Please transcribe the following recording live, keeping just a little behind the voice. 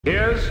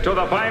Here's to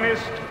the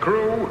finest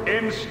crew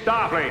in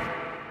Starfleet.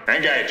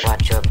 Engage.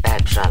 Watch your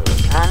back, son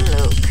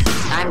Luke.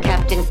 I'm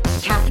Captain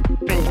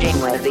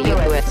Janeway of the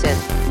USS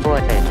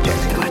Voyager.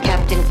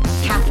 Captain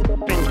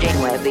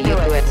Janeway of the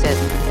USS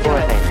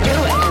Voyager.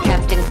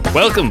 Captain.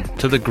 Welcome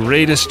to The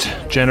Greatest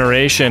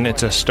Generation.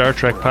 It's a Star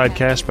Trek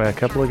podcast by a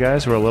couple of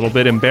guys who are a little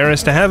bit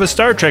embarrassed to have a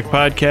Star Trek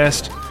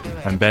podcast.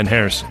 I'm Ben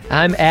Harrison.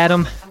 I'm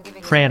Adam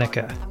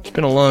Pranica. It's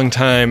been a long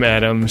time,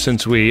 Adam,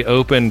 since we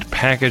opened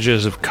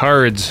packages of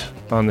cards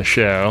on the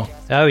show.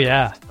 Oh,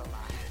 yeah.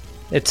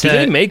 Do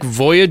they make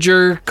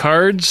Voyager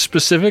cards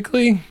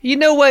specifically? You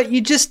know what?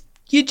 You just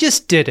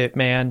did it,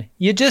 man.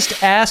 You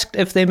just asked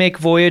if they make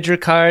Voyager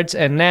cards,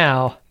 and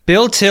now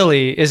Bill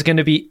Tilley is going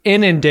to be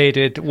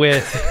inundated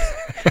with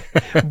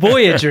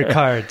Voyager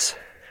cards.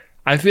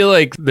 I feel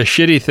like the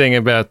shitty thing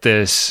about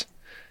this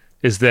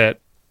is that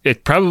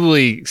it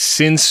probably,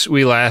 since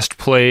we last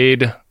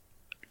played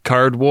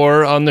Card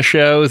War on the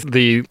show,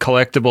 the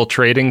collectible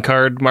trading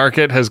card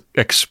market has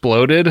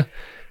exploded.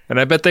 And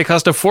I bet they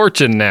cost a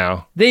fortune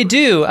now. They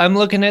do. I'm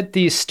looking at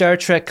the Star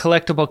Trek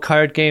collectible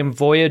card game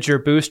Voyager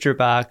booster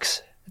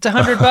box. It's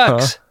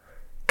 $100.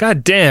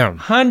 God damn.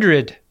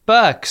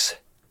 $100.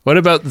 What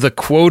about the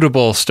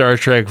quotable Star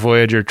Trek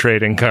Voyager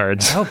trading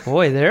cards? Oh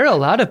boy, there are a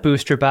lot of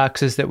booster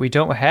boxes that we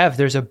don't have.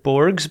 There's a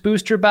Borg's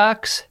booster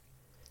box.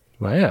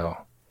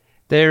 Wow.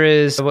 There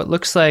is what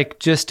looks like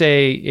just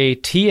a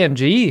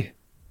TNG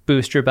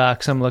booster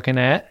box I'm looking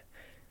at,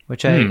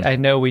 which I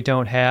know we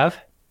don't have.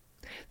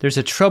 There's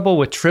a Trouble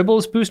with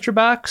Tribbles booster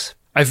box.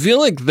 I feel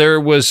like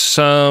there was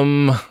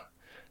some,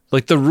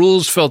 like the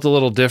rules felt a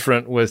little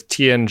different with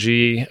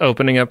TNG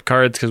opening up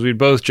cards because we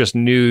both just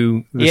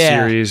knew the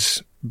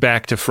series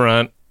back to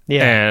front.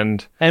 Yeah.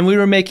 And we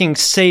were making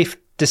safe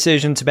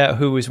decisions about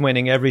who was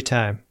winning every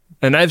time.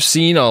 And I've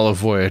seen all of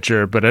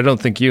Voyager, but I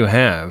don't think you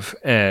have.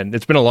 And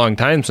it's been a long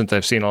time since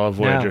I've seen all of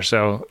Voyager. No.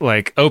 So,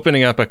 like,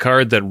 opening up a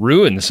card that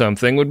ruins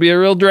something would be a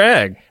real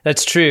drag.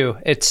 That's true.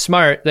 It's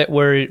smart that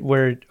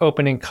we're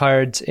opening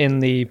cards in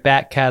the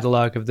back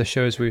catalog of the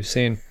shows we've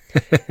seen.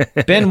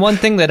 Ben, one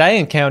thing that I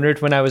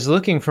encountered when I was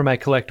looking for my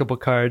collectible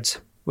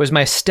cards was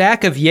my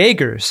stack of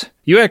Jaegers.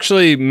 You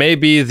actually may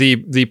be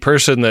the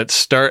person that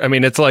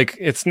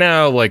it's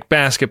now like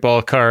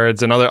basketball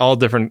cards and all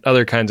different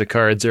other kinds of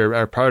cards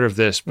are part of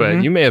this,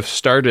 but you may have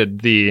started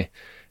the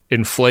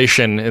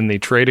inflation in the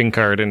trading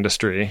card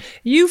industry.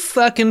 You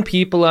fucking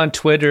people on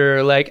Twitter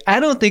are like, I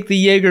don't think the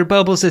Jaeger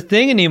bubble's a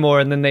thing anymore,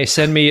 and then they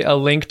send me a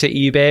link to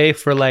eBay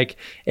for like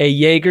a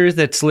Jaeger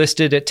that's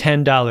listed at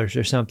 $10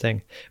 or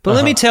something. But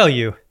let me tell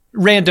you,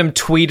 random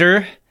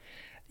tweeter,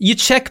 you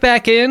check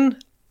back in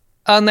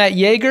on that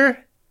Jaeger,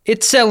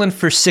 it's selling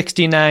for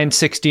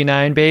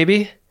 $69.69,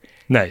 baby.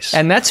 Nice.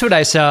 And that's what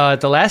I saw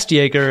at the last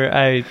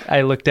Jaeger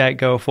I looked at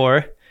go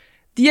for.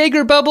 The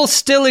Jaeger bubble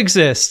still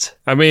exists.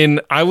 I mean,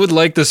 I would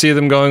like to see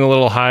them going a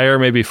little higher,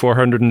 maybe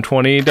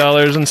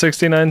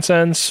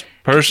 $420.69,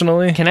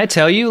 personally. Can I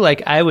tell you,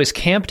 like, I was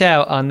camped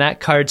out on that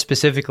card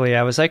specifically.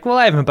 I was like, well,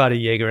 I haven't bought a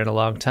Jaeger in a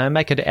long time.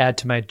 I could add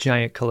to my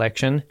giant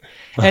collection.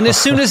 And as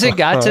soon as it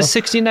got to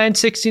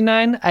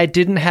 $69.69, I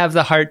didn't have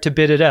the heart to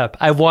bid it up.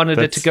 I wanted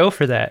it to go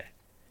for that.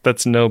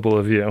 That's noble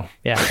of you.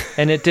 Yeah,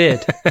 and it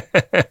did.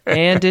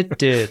 And it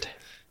did.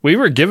 We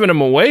were giving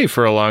them away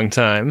for a long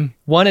time.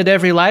 One at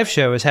every live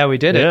show is how we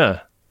did it.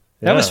 Yeah.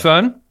 That was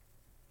fun.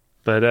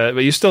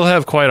 But you still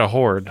have quite a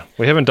hoard.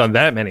 We haven't done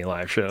that many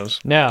live shows.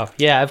 No.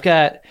 Yeah,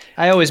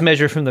 I always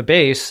measure from the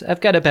base.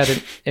 I've got about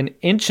an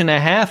inch and a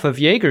half of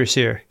Jaegers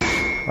here.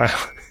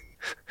 Wow.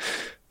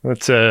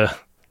 That's a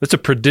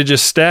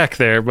prodigious stack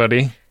there,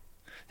 buddy.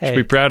 Should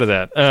be proud of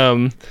that.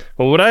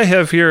 Well, what I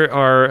have here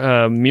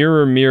are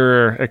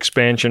mirror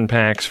expansion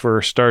packs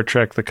for Star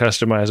Trek: The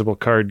Customizable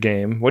Card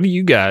Game. What do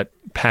you got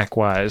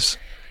pack-wise?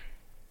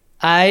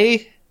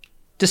 I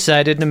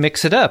decided to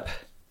mix it up.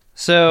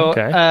 So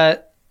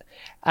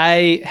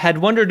I had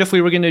wondered if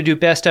we were going to do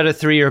best out of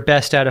 3 or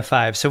best out of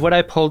 5. So what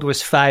I pulled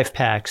was 5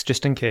 packs,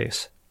 just in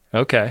case.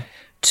 Okay.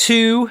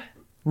 2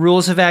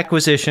 Rules of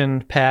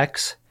Acquisition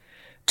packs,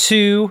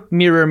 2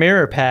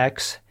 Mirror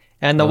packs,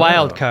 and the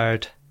wild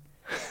card.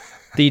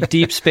 The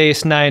Deep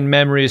Space Nine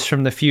Memories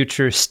from the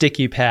Future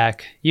sticky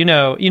pack. You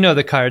know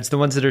the cards, the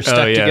ones that are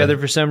stuck together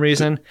for some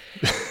reason.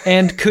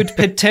 And could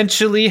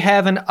potentially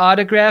have an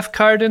autograph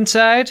card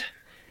inside.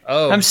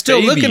 Oh, I'm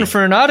still looking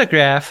for an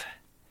autograph.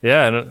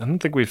 Yeah, I don't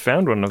think we've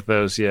found one of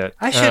those yet.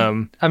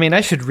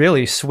 I should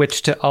really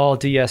switch to all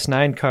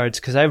DS9 cards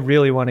because I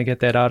really want to get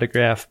that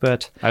autograph.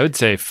 But I would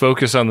say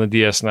focus on the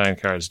DS9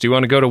 cards. Do you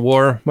want to go to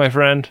war, my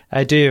friend?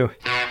 I do.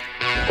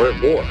 We're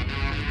at war.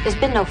 There's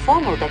been no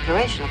formal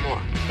declaration of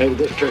war. Maybe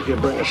this trip will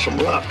bring us some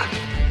luck.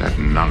 That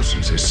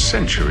nonsense is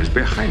centuries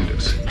behind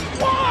us.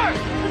 War!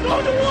 We're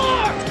going to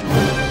war!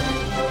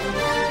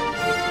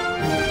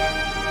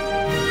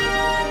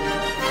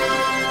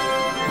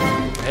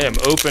 I am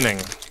opening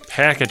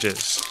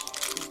packages.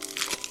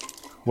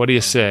 What do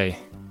you say?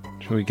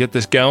 Should we get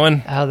this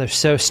going? Oh, they're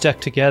so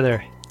stuck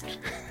together.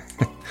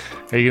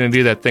 Are you going to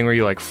do that thing where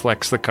you like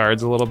flex the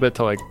cards a little bit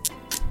to like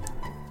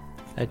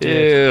I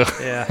did.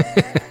 Ew. Yeah.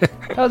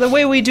 Oh, the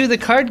way we do the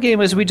card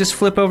game is we just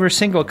flip over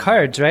single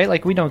cards, right?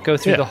 Like we don't go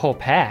through the whole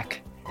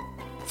pack.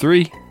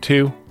 3,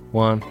 2,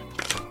 1.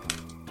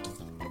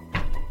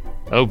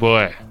 Oh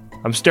boy.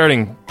 I'm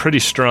starting pretty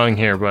strong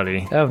here,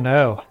 buddy. Oh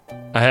no.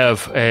 I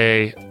have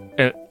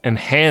an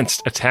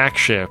enhanced attack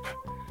ship.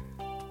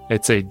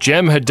 It's a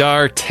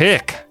Jem'Hadar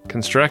Tick,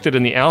 constructed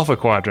in the Alpha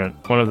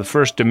Quadrant, one of the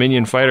first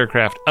Dominion fighter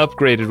craft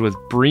upgraded with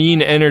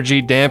Breen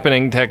energy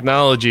dampening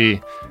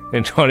technology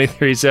in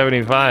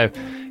 2375.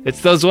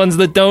 It's those ones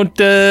that don't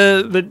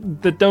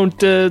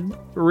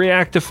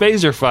react to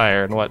phaser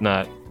fire and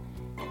whatnot.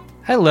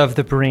 I love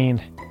the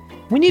Breen.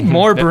 We need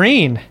more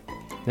Breen.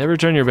 Never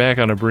turn your back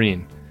on a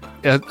Breen.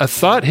 A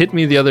thought hit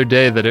me the other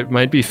day that it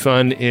might be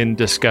fun in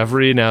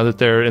Discovery, now that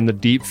they're in the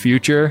deep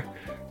future,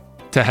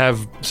 to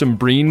have some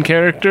Breen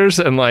characters,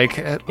 and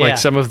like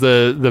some of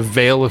the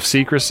veil of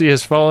secrecy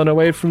has fallen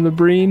away from the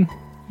Breen.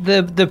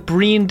 The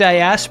Breen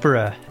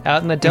diaspora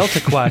out in the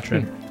Delta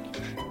Quadrant.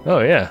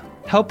 Oh yeah.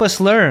 Help us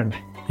learn.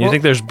 You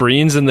think there's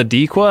Breens in the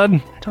D Quad?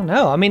 I don't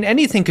know. I mean,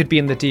 anything could be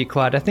in the D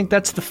Quad. I think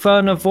that's the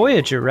fun of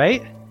Voyager,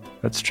 right?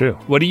 That's true.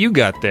 What do you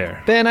got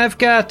there? Ben, I've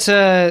got,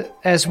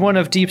 as one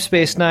of Deep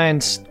Space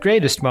Nine's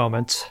greatest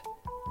moments,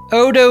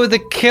 Odo the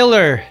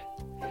Killer.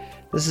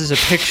 This is a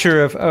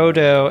picture of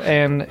Odo,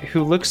 and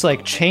who looks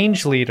like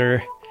Change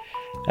Leader.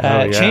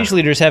 Change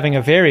Leader's having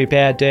a very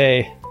bad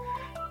day.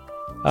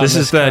 This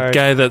is that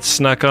guy that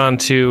snuck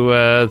onto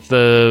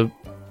the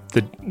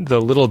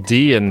little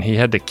D, and he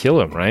had to kill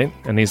him, right?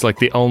 And he's like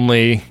the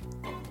only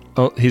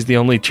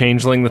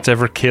changeling that's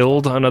ever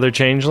killed another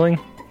changeling.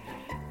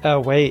 Oh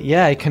wait,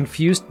 yeah, I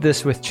confused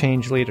this with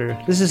Change Leader.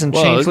 This isn't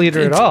Change Leader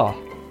at all.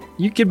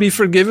 You could be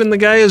forgiven. The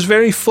guy is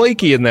very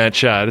flaky in that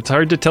shot. It's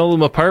hard to tell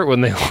them apart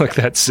when they look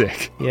that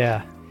sick.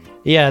 Yeah.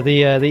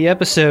 The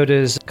episode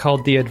is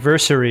called The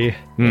Adversary,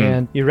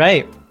 and you're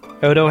right.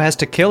 Odo has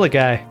to kill a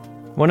guy,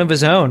 one of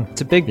his own. It's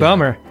a big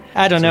bummer.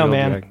 I don't know,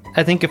 man. Drag.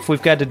 I think if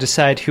we've got to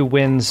decide who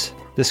wins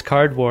this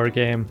card war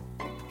game,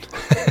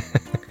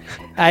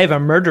 I have a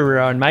murderer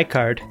on my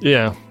card.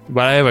 Yeah,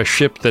 but I have a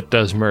ship that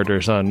does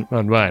murders on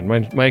mine.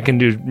 Mine can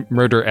do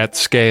murder at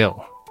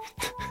scale.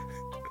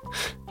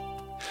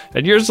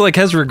 And yours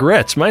has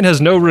regrets. Mine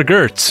has no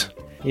regrets.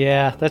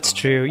 Yeah, that's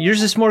true.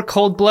 Yours is more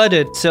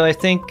cold-blooded, so I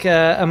think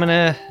I'm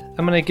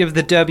gonna give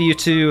the W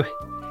to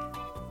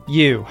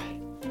you.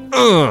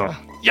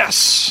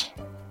 Yes.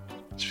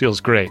 This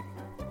feels great.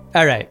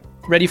 All right,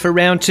 ready for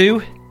round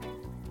 2?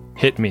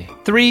 Hit me.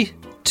 3,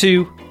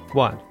 2,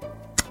 1.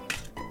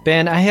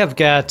 Ben, I have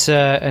got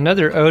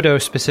another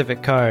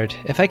Odo-specific card.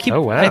 If I keep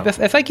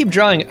if I keep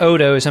drawing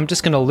Odos, I'm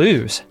just gonna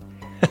lose.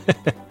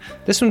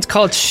 This one's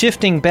called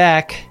Shifting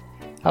Back.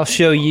 I'll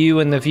show you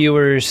and the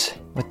viewers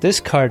what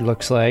this card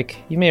looks like.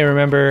 You may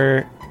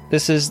remember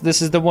this is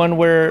the one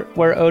where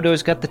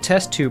Odo's got the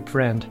test tube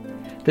friend,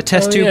 the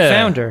test tube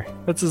founder.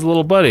 That's his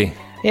little buddy.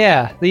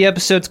 Yeah, the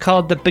episode's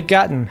called The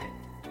Begotten.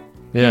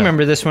 Yeah. You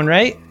remember this one,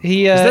 right?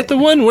 Is that the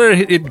one where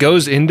it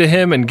goes into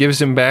him and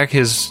gives him back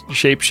his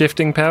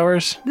shape-shifting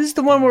powers? This is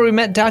the one where we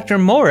met Dr.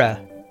 Mora.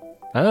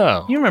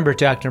 Oh. You remember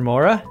Dr.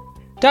 Mora?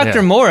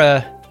 Dr.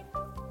 Mora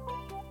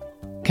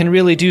can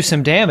really do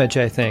some damage,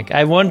 I think.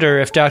 I wonder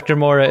if Dr.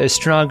 Mora is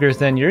stronger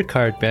than your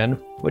card, Ben.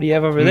 What do you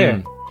have over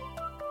there?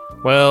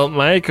 Well,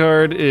 my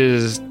card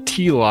is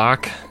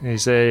T-Lock.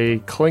 He's a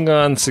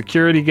Klingon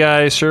security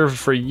guy, served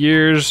for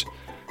years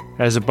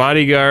as a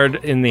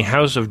bodyguard in the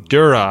House of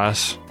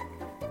Duras.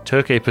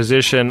 Took a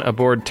position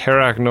aboard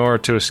Terrak Nor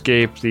to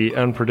escape the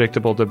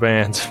unpredictable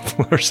demands of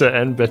Lursa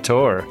and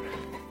Bator.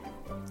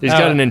 He's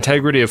got an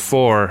integrity of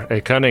 4,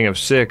 a cunning of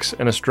 6,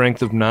 and a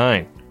strength of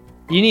 9.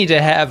 You need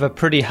to have a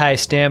pretty high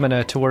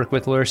stamina to work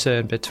with Lursa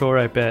and Bator,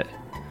 I bet.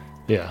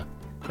 Yeah.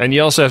 And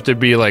you also have to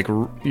be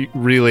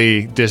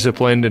really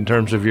disciplined in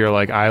terms of your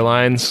eye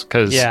lines,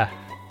 because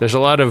there's a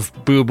lot of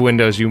boob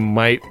windows you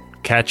might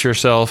catch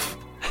yourself,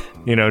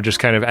 just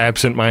kind of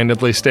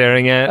absent-mindedly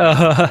staring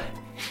at.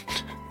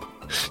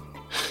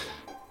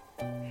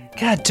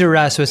 God,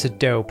 Duras was a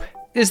dope.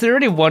 Is there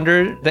any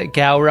wonder that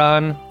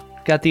Gowron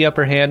got the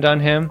upper hand on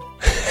him?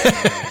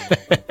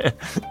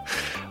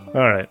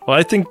 All right. Well,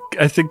 I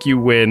think you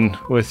win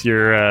with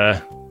your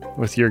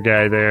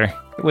guy there.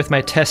 With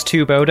my test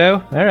tube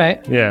Odo? All right.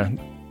 Yeah.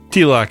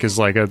 T-Lock is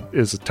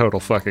a total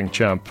fucking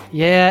chump.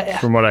 Yeah.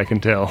 From what I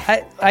can tell.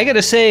 I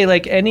gotta say,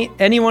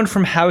 anyone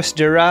from House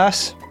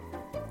Duras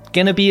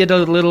gonna be at a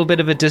little bit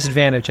of a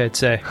disadvantage, I'd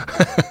say.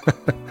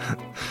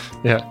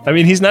 Yeah. I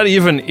mean, he's not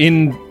even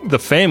in the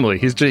family.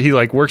 He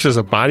works as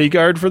a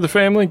bodyguard for the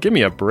family. Give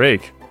me a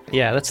break.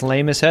 Yeah, that's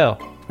lame as hell.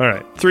 All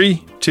right.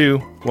 3, 2,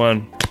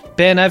 1.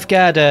 Ben, I've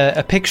got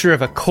a picture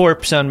of a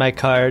corpse on my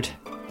card.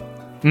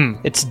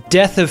 It's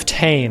Death of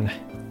Tane.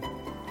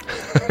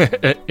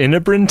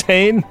 Inabrin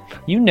Tane?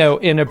 You know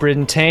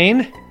Inabrin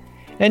Tane.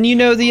 And you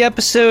know the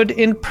episode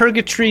in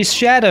Purgatory's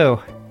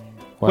Shadow,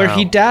 where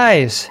he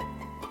dies.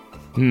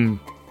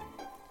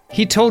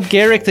 He told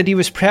Garrick that he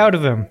was proud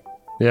of him.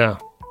 Yeah.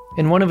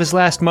 In one of his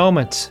last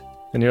moments.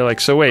 And you're like,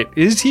 so wait,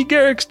 is he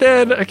Garrick's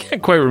dad? I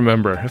can't quite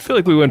remember. I feel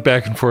like we went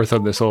back and forth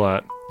on this a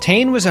lot.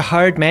 Tane was a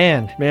hard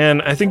man.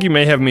 Man, I think you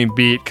may have me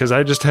beat because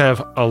I just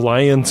have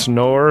Alliance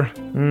Nor.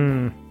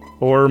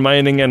 Ore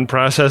mining and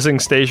processing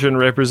station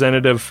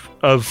representative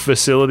of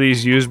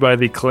facilities used by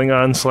the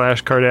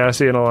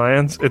Klingon/Cardassian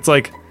Alliance. It's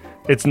like,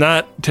 it's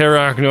not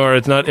Terok Nor,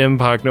 it's not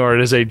Impak Nor,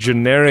 it is a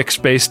generic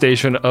space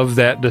station of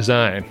that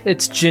design.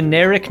 It's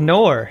generic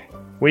Nor.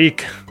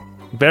 Weak.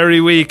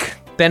 Very weak.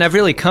 Ben, I've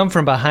really come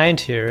from behind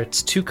here.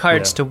 It's 2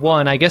 cards to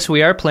 1. I guess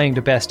we are playing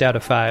the best out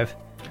of 5.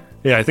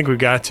 Yeah, I think we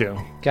got to.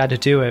 Got to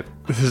do it.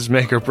 This is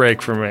make or break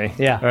for me.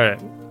 Yeah. All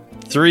right.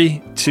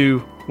 3, 2,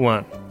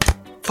 1.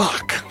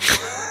 Fuck.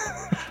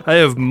 I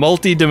have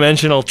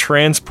multi-dimensional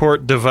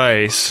transport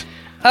device.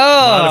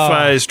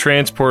 Modifies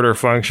transporter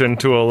function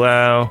to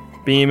allow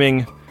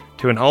beaming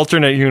to an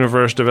alternate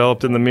universe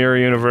developed in the mirror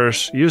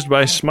universe used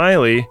by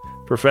Smiley,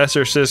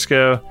 Professor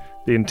Sisko,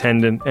 the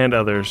Intendant, and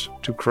others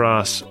to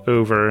cross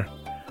over.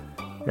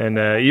 And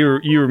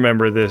you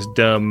remember this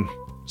dumb,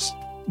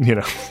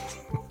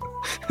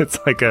 it's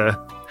like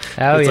a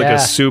like a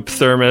soup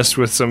thermos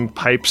with some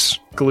pipes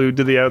glued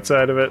to the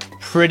outside of it.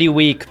 Pretty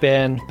weak,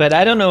 Ben, but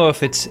I don't know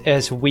if it's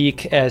as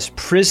weak as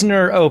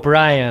Prisoner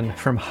O'Brien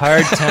from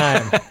Hard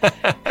Time,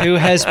 who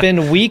has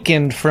been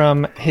weakened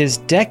from his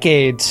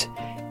decades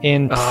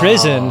in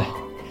prison.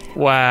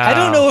 Wow. I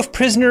don't know if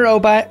Prisoner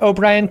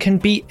O'Brien can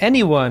beat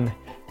anyone,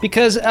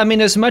 because, I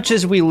mean, as much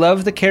as we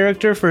love the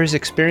character for his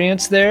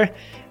experience there,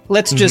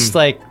 let's just,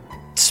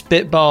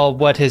 spitball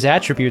what his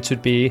attributes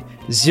would be.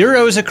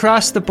 0s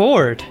across the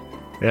board.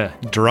 Yeah,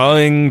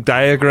 drawing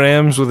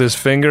diagrams with his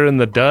finger in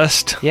the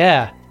dust.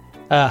 Yeah.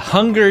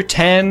 Hunger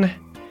 10,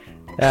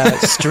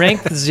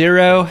 strength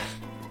 0,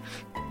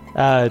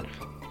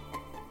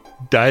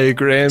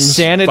 diagrams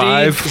sanity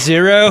 5.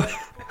 0.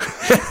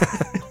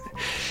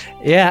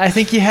 Yeah, I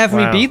think you have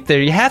me beat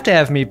there. You have to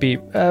have me beat.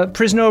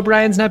 Prisoner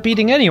O'Brien's not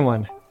beating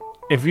anyone.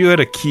 If you had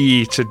a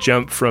key to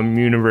jump from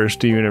universe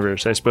to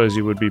universe, I suppose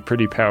you would be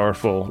pretty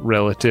powerful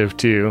relative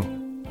to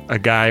a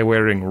guy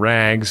wearing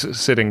rags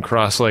sitting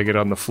cross-legged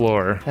on the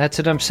floor. That's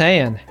what I'm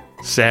saying.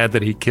 Sad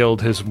that he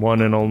killed his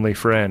one and only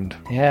friend.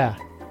 Yeah.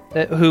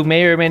 Who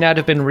may or may not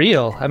have been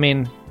real. I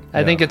mean,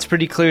 I think it's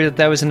pretty clear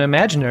that was an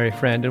imaginary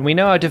friend, and we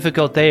know how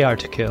difficult they are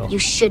to kill. You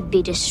should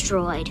be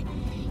destroyed.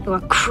 You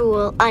are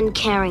cruel,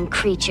 uncaring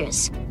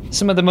creatures.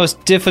 Some of the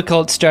most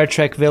difficult Star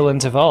Trek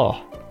villains of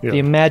all. Yeah. The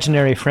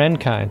imaginary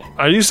friend kind.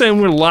 Are you saying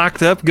we're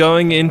locked up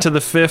going into the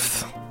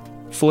 5th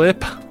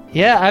flip?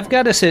 Yeah, I've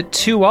got us at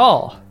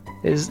 2-all.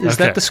 Is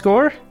that the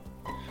score?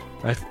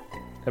 I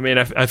mean,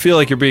 I feel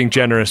like you're being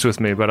generous with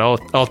me, but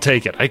I'll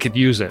take it. I could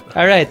use it.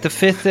 All right, the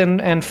 5th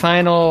and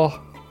final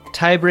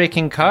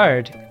tie-breaking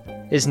card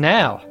is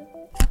now.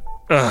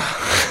 I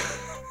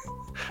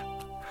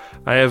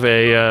have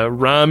a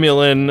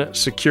Romulan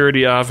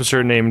security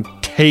officer named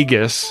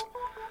Tagus.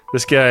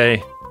 This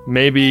guy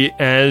may be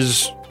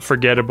as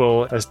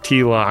forgettable as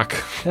T-Lock.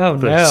 Oh,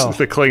 no.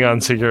 The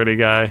Klingon security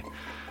guy.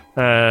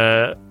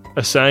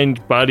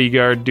 Assigned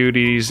bodyguard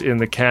duties in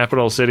the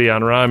capital city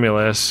on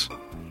Romulus.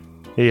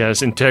 He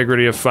has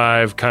integrity of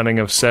 5, cunning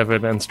of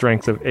 7, and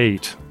strength of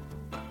 8.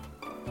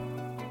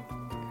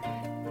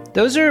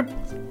 Those are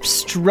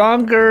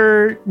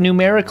stronger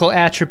numerical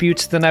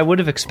attributes than I would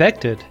have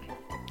expected.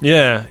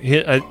 Yeah,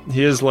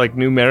 he is like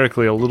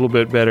numerically a little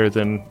bit better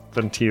than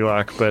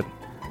T-Lock, but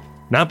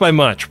not by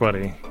much,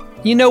 buddy.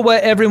 You know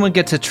what? Everyone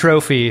gets a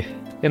trophy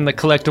in the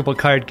collectible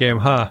card game,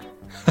 huh?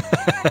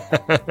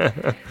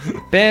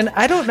 Ben,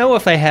 I don't know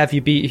if I have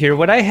you beat here.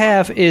 What I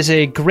have is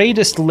a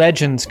Greatest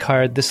Legends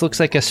card. This looks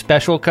like a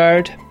special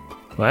card.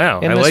 Wow,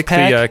 I like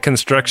the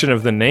construction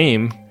of the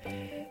name.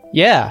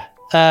 Yeah,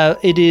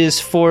 it is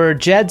for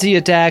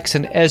Jadzia Dax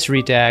and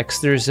Ezri Dax.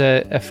 There's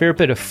a fair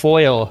bit of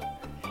foil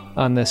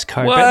on this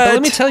card. What? But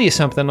let me tell you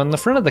something. On the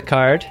front of the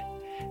card,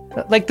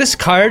 like this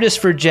card is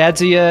for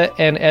Jadzia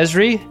and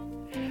Ezri.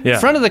 Yeah.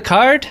 Front of the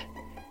card,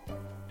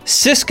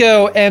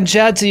 Sisko and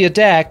Jadzia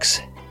Dax.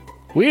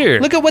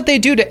 Weird. Look at what they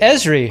do to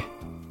Ezri.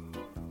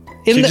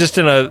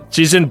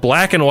 She's in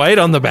black and white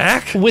on the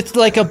back? With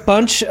like a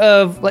bunch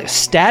of like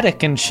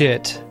static and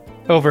shit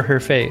over her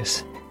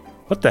face.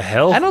 What the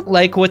hell? I don't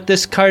like what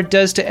this card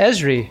does to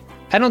Ezri.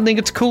 I don't think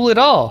it's cool at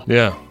all.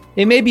 Yeah.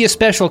 It may be a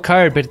special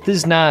card, but this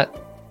is not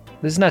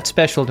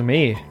special to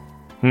me.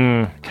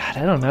 God,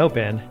 I don't know,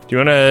 Ben. Do you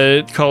want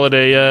to call it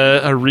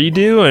a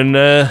redo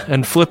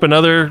and flip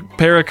another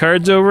pair of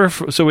cards over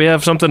so we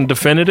have something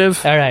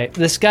definitive? All right,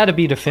 this got to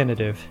be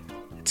definitive.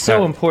 It's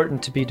so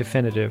important to be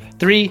definitive.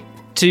 3,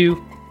 2,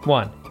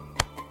 1.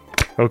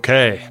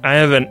 Okay, I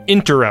have an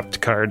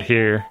interrupt card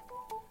here.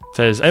 It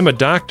says, I'm a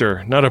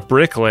doctor, not a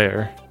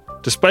bricklayer.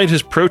 Despite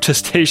his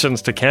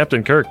protestations to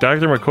Captain Kirk,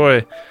 Dr.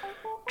 McCoy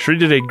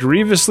treated a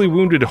grievously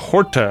wounded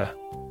Horta.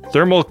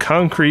 Thermal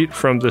concrete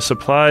from the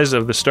supplies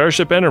of the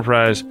Starship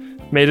Enterprise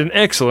made an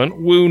excellent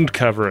wound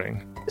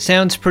covering.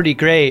 Sounds pretty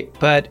great,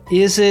 but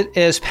is it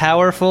as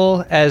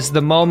powerful as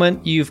the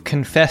moment you've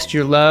confessed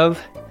your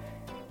love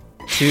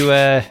to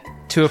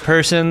a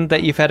person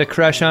that you've had a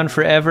crush on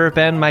forever,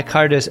 Ben? My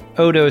card is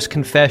Odo's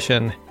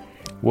Confession.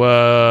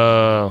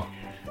 Whoa.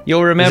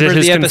 You'll remember Is it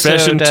his the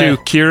confession episode,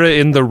 to Kira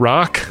in The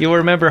Rock? You'll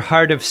remember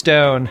Heart of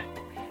Stone.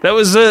 That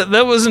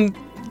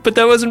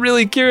wasn't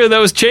really Kira. That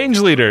was Change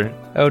Leader.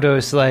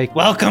 Odo's like,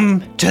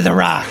 welcome to the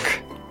Rock.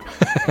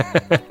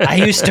 I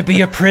used to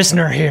be a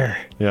prisoner here.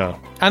 Yeah.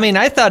 I mean,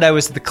 I thought I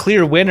was the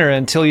clear winner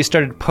until you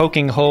started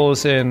poking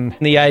holes in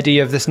the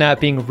idea of this not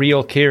being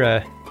real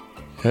Kira.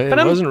 It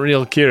wasn't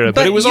real Kira,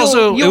 but it was you'll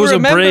a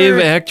remember, brave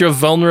act of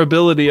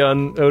vulnerability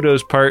on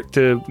Odo's part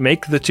to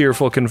make the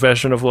tearful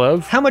confession of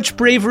love. How much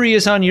bravery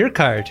is on your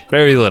card?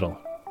 Very little.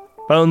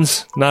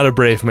 Bones, not a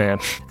brave man.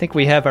 I think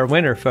we have our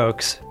winner,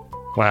 folks.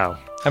 Wow.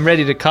 I'm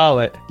ready to call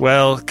it.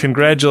 Well,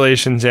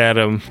 congratulations,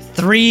 Adam.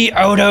 3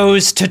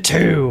 Odos to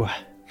 2.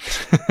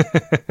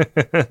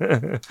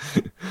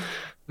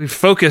 We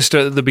focused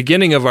at the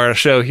beginning of our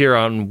show here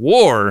on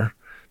war,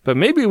 but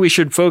maybe we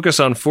should focus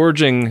on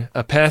forging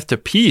a path to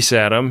peace,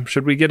 Adam.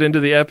 Should we get into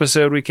the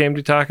episode we came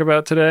to talk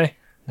about today?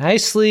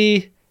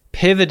 Nicely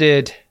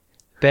pivoted,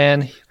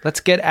 Ben. Let's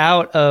get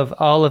out of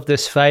all of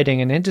this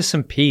fighting and into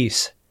some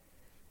peace.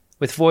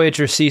 With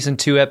Voyager Season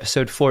 2,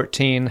 Episode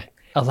 14,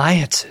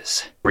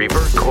 Alliances.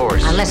 Revert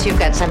course. Unless you've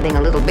got something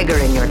a little bigger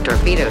in your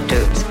torpedo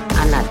tubes,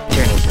 I'm not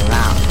turning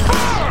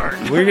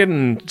around. We're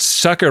getting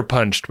sucker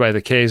punched by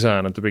the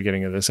Kazon at the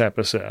beginning of this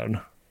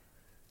episode.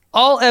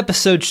 All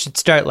episodes should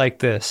start like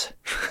this.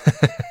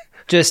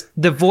 Just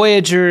the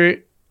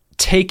Voyager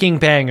taking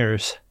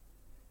bangers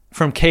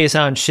from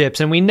Kazon ships,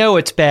 and we know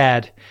it's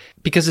bad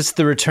because it's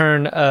the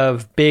return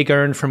of Big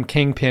Earn from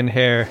Kingpin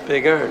hair.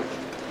 Big Earn.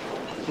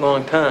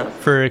 Long time.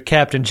 For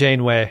Captain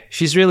Janeway.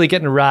 She's really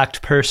getting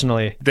rocked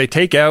personally. They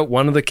take out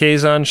one of the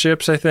Kazon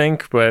ships, I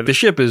think, but the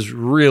ship is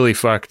really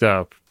fucked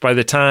up. By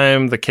the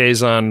time the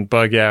Kazon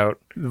bug out,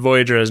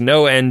 Voyager has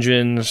no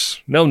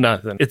engines, no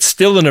nothing. It's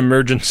still an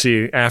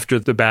emergency after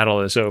the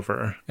battle is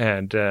over,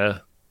 and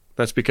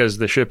that's because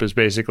the ship is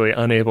basically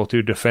unable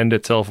to defend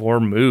itself or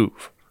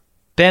move.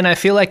 Ben, I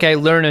feel like I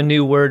learn a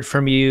new word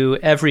from you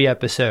every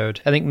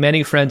episode. I think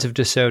many friends of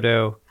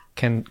DeSoto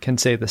can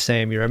say the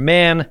same. You're a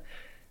man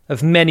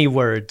of many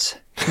words,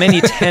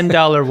 many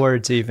 $10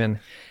 words even.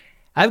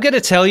 I've got to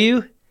tell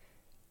you,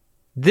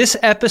 this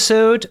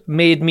episode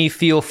made me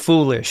feel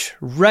foolish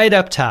right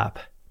up top.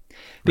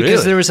 Because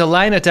Really? there was a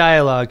line of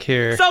dialogue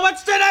here. So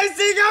what's today's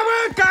secret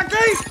word,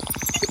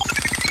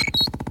 Cocky?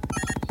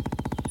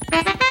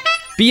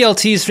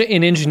 BLT's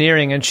in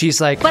engineering, and she's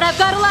like, But I've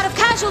got a lot of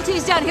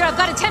casualties down here. I've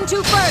got to tend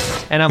to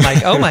first. and I'm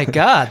like, oh my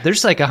God,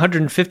 there's like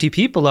 150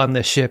 people on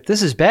this ship.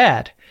 This is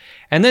bad.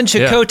 And then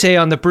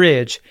Chakotay on the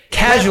bridge.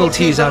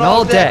 Casualties on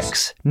all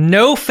decks.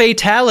 No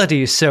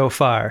fatalities so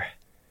far.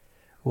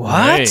 What?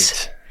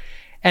 Right.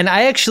 And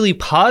I actually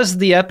paused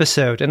the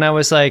episode, and I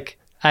was like,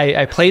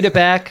 I played it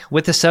back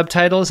with the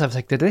subtitles. I was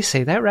like, did they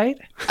say that right?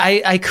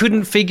 I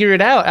couldn't figure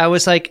it out. I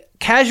was like,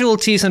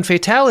 casualties and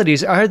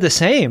fatalities are the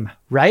same,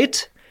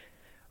 right?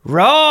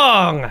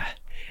 Wrong.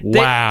 They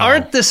Wow.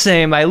 aren't the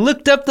same. I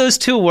looked up those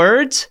two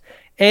words,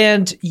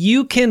 and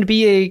you can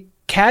be a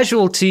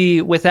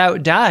casualty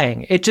without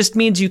dying. It just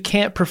means you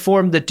can't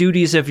perform the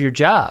duties of your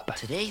job.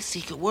 Today's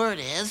secret word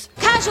is...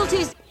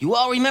 Casualties. You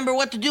all remember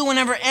what to do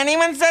whenever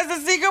anyone says the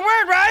secret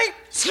word, right?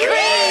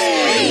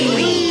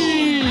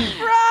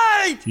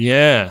 Right!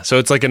 Yeah, so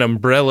it's like an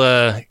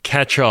umbrella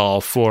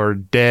catch-all for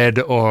dead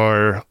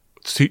or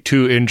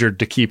too injured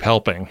to keep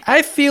helping.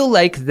 I feel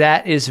like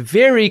that is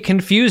very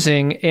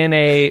confusing in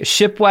a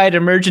ship-wide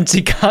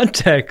emergency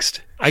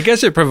context. I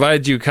guess it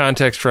provides you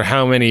context for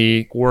how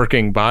many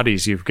working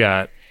bodies you've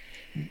got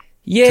to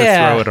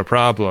Yeah. throw at a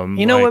problem.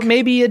 You know Like, what?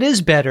 Maybe it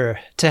is better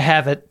to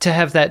have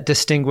that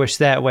distinguished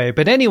that way.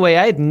 But anyway,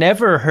 I'd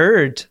never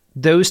heard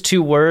those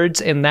two words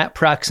in that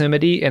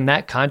proximity, in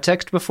that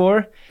context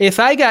before. If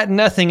I got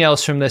nothing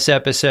else from this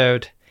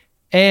episode,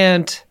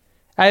 and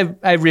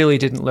I really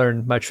didn't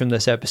learn much from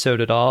this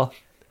episode at all,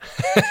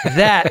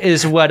 that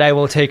is what I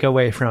will take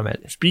away from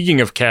it.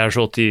 Speaking of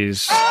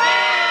casualties,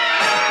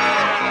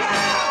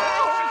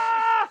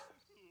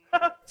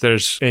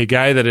 there's a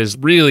guy that is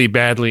really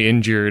badly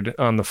injured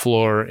on the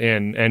floor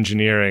in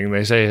engineering.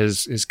 They say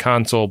his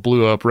console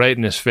blew up right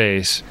in his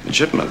face.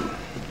 Midshipman,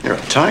 you're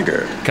a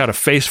tiger. Got a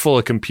face full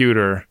of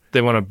computer.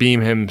 They want to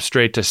beam him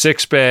straight to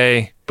 6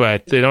 Bay,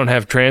 but they don't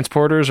have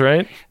transporters,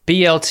 right?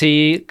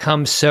 BLT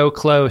comes so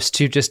close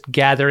to just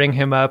gathering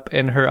him up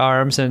in her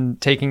arms and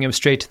taking him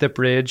straight to the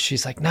bridge.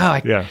 She's like, no,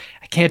 I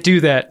can't do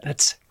that.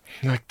 That's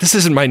Like, this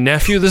isn't my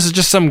nephew. This is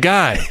just some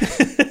guy.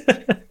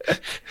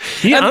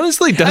 He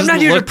honestly doesn't I'm not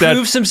here look to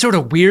prove some sort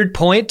of weird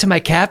point to my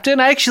captain.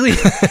 I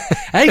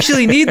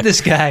actually need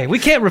this guy. We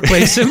can't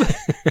replace him.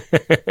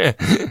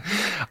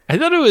 I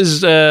thought it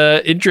was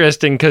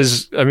interesting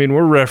because, I mean,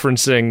 we're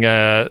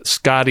referencing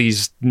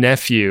Scotty's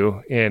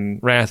nephew in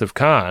Wrath of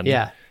Khan.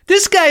 Yeah.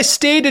 This guy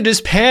stayed at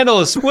his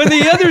panels when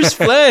the others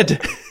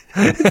fled.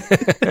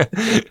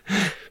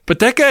 But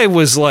that guy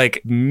was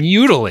like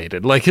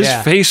mutilated. Like his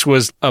face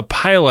was a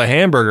pile of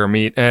hamburger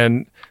meat.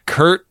 And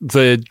Kurt,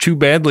 the too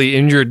badly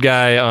injured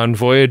guy on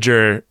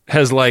Voyager,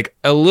 has like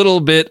a little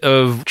bit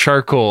of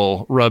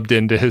charcoal rubbed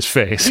into his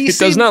face. He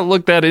does not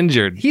look that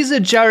injured. He's a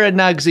Jara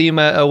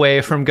Nagzima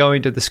away from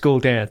going to the school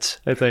dance,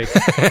 I think.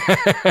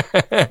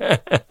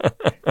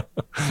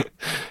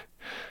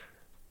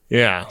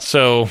 Yeah,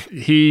 so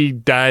he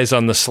dies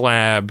on the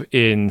slab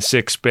in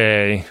 6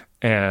 Bay,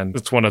 and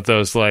it's one of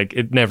those, like,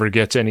 it never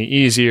gets any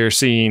easier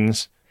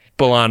scenes.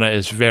 B'Elanna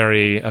is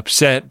very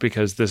upset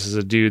because this is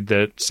a dude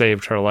that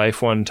saved her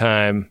life one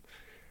time,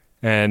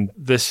 and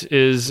this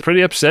is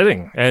pretty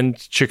upsetting. And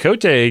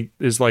Chakotay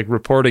is, like,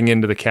 reporting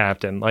into the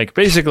captain. Like,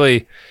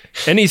 basically,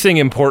 anything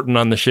important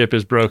on the ship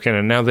is broken,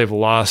 and now they've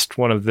lost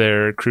one of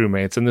their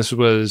crewmates, and this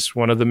was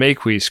one of the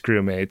Maquis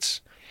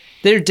crewmates.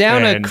 They're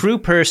down a crew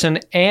person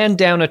and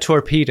down a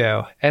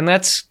torpedo, and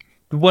that's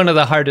one of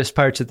the hardest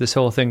parts of this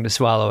whole thing to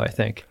swallow, I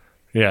think.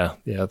 Yeah.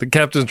 The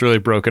captain's really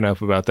broken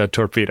up about that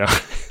torpedo.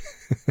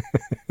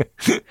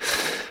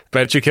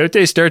 But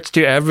Chakotay starts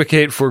to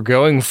advocate for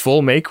going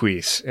full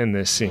Maquis in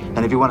this scene.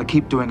 And if you want to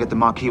keep doing it the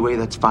Maquis way,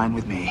 that's fine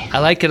with me. I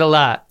like it a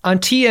lot. On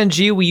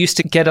TNG, we used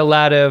to get a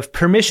lot of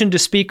permission to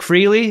speak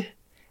freely,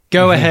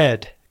 go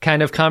ahead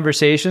kind of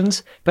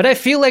conversations. But I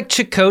feel like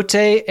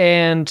Chakotay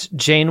and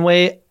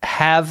Janeway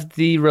have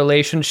the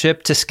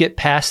relationship to skip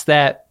past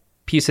that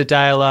piece of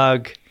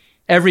dialogue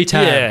every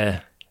time.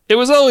 Yeah. It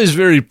was always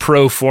very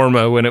pro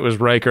forma when it was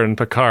Riker and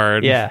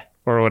Picard. Yeah.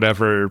 Or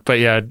whatever. But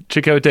yeah,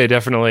 Chakotay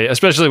definitely,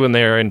 especially when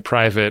they're in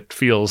private,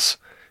 feels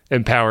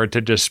empowered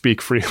to just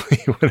speak freely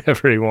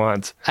whenever he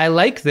wants. I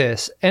like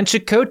this. And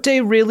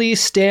Chakotay really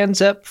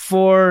stands up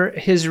for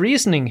his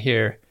reasoning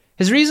here.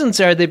 His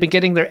reasons are they've been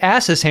getting their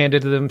asses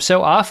handed to them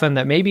so often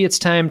that maybe it's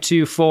time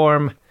to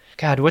form...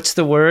 God, what's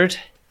the word?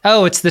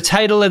 Oh, it's the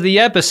title of the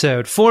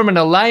episode. Form an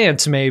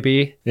alliance,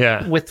 maybe.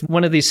 Yeah. With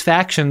one of these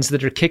factions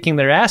that are kicking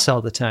their ass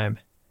all the time.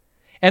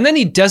 And then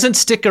he doesn't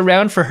stick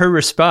around for her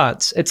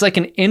response. It's like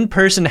an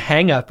in-person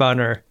hang-up on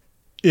her.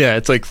 Yeah,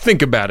 it's like,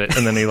 think about it.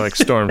 And then he like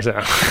storms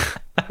out.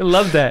 I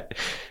love that.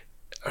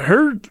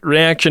 Her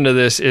reaction to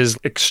this is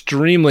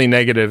extremely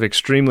negative,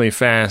 extremely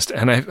fast.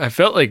 And I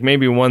felt like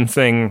maybe one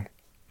thing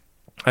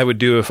I would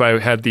do if I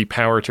had the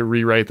power to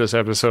rewrite this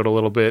episode a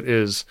little bit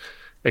is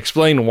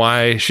explain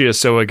why she is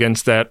so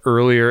against that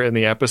earlier in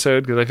the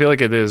episode. Because I feel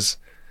like it is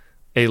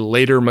a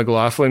later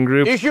McLaughlin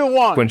group Issue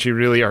 1. when she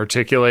really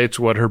articulates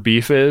what her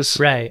beef is.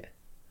 Right.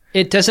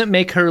 It doesn't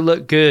make her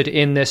look good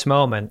in this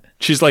moment.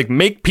 She's like,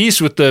 make peace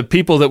with the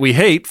people that we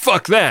hate.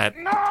 Fuck that.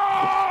 No!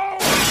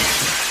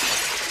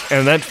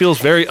 And that feels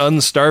very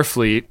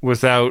un-Starfleet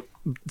without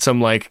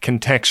some like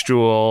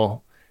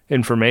contextual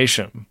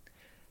information.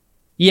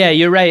 Yeah,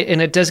 you're right.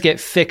 And it does get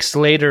fixed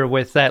later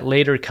with that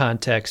later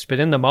context.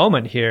 But in the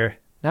moment here,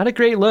 not a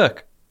great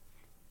look.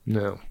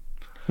 No.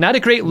 Not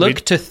a great look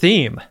to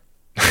theme.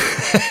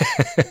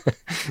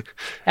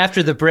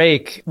 After the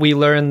break, we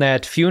learn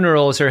that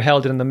funerals are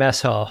held in the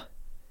mess hall.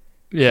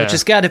 Yeah. Which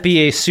has got to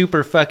be a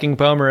super fucking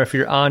bummer if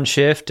you're on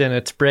shift and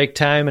it's break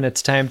time and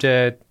it's time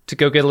to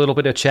go get a little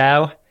bit of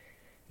chow.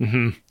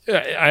 Mm-hmm.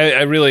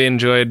 I really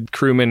enjoyed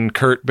crewman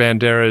Kurt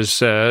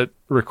Bandera's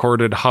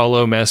recorded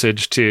holo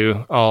message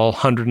to all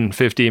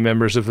 150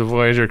 members of the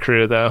Voyager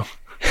crew, though.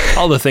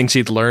 All the things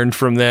he'd learned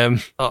from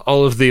them,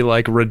 all of the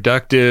like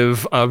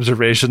reductive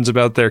observations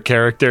about their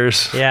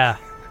characters. Yeah.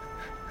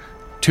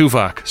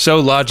 Tuvok, so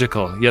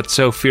logical, yet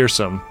so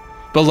fearsome.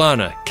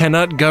 B'Elanna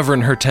cannot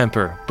govern her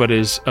temper, but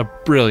is a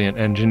brilliant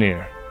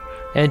engineer.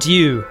 And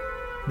you,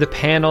 the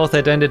panel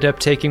that ended up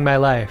taking my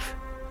life.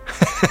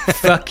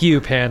 Fuck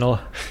you, panel.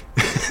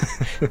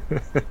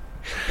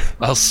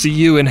 I'll see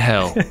you in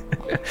hell.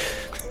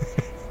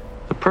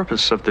 The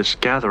purpose of this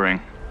gathering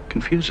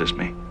confuses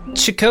me.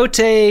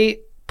 Chakotay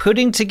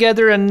putting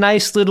together a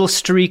nice little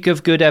streak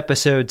of good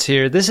episodes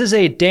here. This is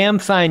a damn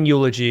fine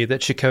eulogy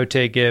that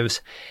Chakotay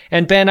gives.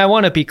 And Ben, I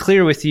want to be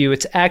clear with you.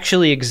 It's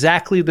actually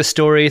exactly the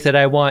story that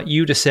I want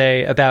you to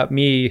say about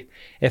me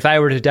if I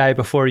were to die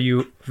before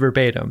you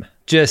verbatim.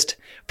 Just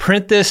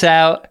print this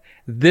out.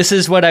 This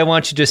is what I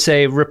want you to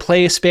say.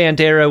 Replace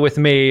Bandera with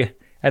me.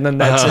 And then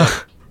that's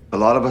it. A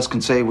lot of us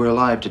can say we're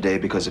alive today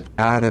because of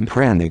Adam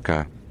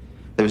Pranica.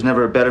 There was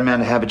never a better man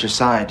to have at your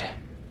side.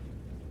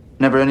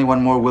 Never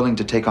anyone more willing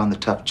to take on the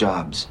tough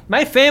jobs.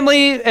 My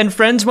family and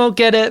friends won't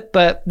get it,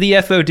 but the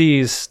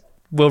FODs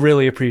will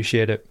really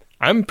appreciate it.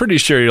 I'm pretty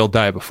sure you'll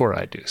die before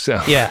I do,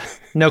 so. Yeah,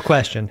 no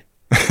question.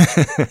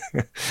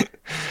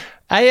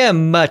 I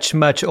am much,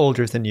 much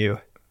older than you.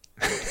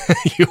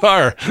 You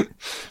are.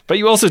 But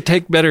you also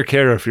take better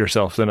care of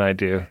yourself than I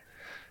do.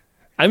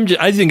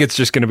 I think it's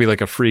just going to be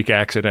like a freak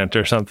accident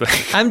or something.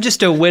 I'm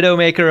just a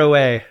widowmaker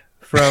away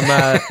from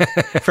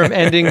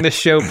ending the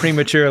show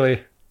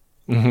prematurely.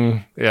 Mm-hmm.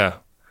 Yeah.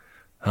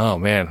 Oh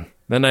man.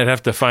 Then I'd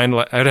have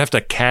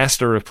to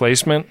cast a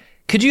replacement.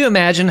 Could you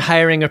imagine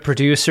hiring a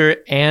producer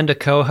and a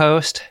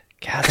co-host?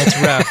 God,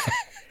 that's rough.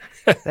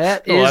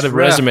 That is a lot of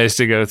rough. resumes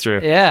to go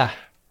through. Yeah.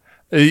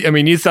 I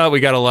mean, you thought we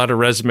got a lot of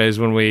resumes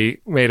when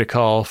we made a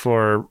call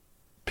for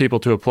people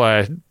to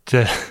apply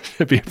to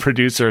be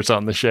producers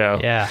on the show.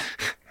 Yeah,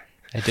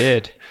 I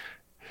did.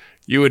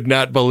 You would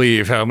not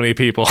believe how many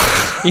people.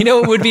 You know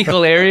what would be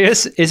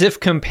hilarious is if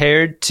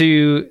compared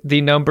to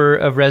the number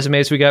of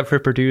resumes we got for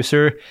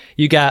producer,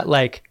 you got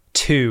like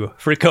 2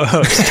 for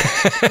co-host.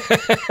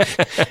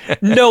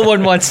 No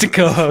one wants to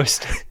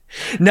co-host.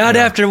 Not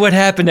after what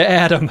happened to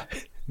Adam.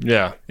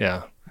 Yeah.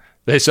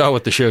 They saw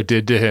what the show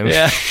did to him.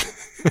 Yeah.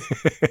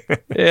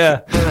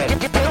 Yeah.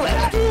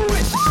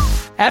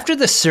 After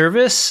the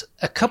service,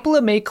 a couple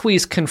of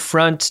Maquis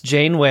confront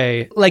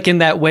Janeway, like in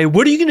that way,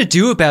 what are you going to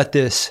do about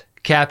this,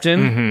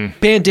 Captain?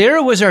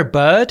 Bandera was our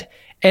bud,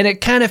 and it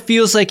kind of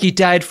feels like he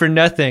died for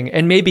nothing,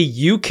 and maybe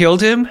you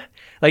killed him?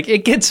 Like,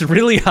 it gets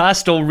really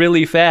hostile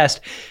really fast,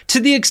 to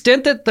the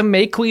extent that the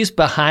Maquis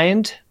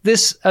behind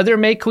this other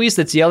Maquis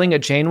that's yelling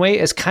at Janeway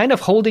is kind of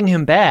holding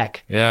him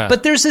back. Yeah.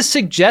 But there's a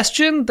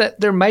suggestion that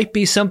there might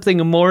be something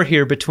more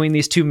here between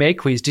these two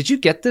Maquis. Did you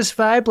get this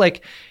vibe?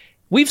 Like,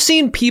 we've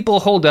seen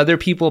people hold other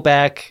people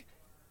back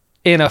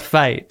in a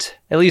fight.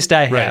 At least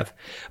I have. Right.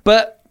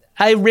 But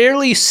I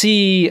rarely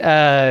see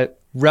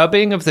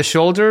rubbing of the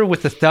shoulder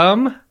with the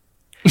thumb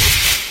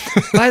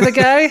by the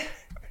guy.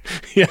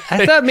 Yeah.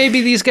 I thought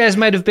maybe these guys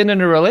might have been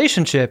in a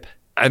relationship.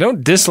 I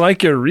don't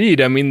dislike your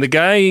read. I mean, the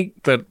guy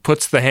that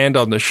puts the hand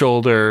on the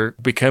shoulder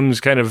becomes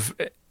kind of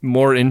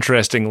more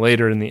interesting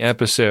later in the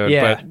episode.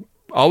 Yeah. But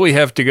all we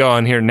have to go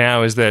on here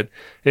now is that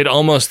it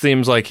almost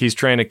seems like he's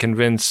trying to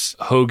convince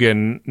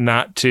Hogan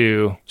not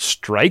to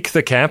strike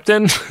the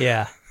captain.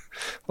 Yeah.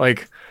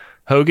 Like,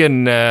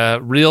 Hogan,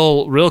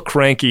 real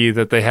cranky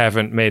that they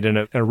haven't made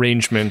an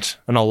arrangement,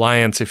 an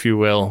alliance, if you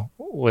will,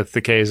 with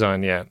the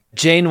Kazon yet.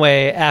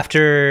 Janeway,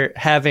 after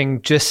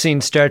having just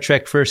seen Star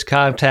Trek First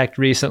Contact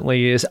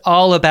recently, is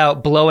all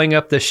about blowing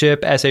up the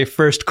ship as a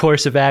first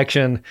course of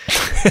action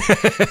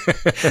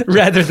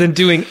rather than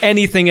doing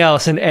anything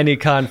else in any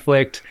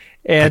conflict.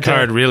 And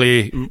Picard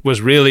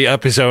was really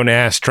up his own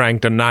ass trying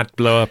to not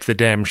blow up the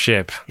damn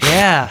ship.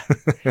 Yeah.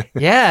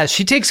 Yeah.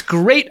 She takes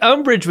great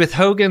umbrage with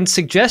Hogan's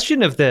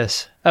suggestion of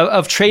this,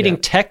 of trading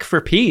tech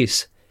for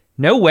peace.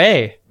 No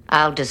way.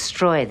 I'll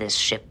destroy this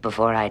ship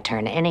before I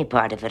turn any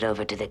part of it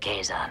over to the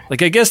Kazon.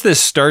 Like, I guess this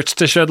starts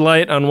to shed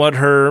light on what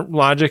her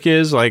logic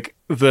is, like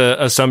the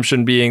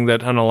assumption being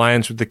that an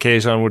alliance with the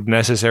Kazon would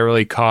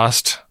necessarily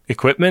cost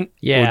equipment,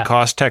 would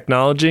cost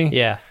technology.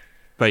 Yeah.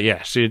 But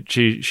yeah,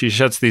 she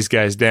shuts these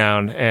guys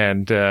down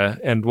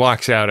and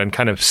walks out and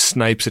kind of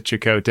snipes at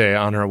Chakotay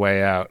on her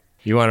way out.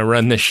 You want to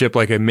run this ship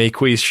like a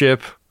Maquis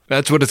ship?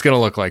 That's what it's going to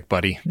look like,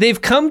 buddy.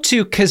 They've come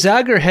to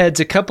Kazagar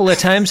heads a couple of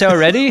times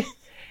already,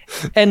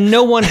 and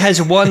no one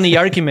has won the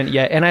argument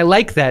yet. And I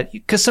like that,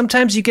 because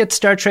sometimes you get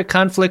Star Trek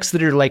conflicts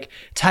that are like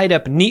tied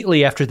up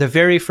neatly after the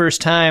very first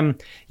time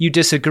you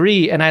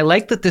disagree. And I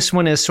like that this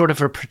one is sort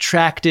of a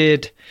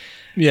protracted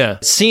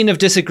scene of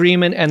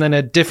disagreement, and then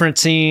a different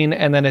scene,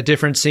 and then a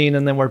different scene,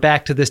 and then we're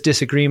back to this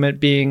disagreement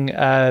being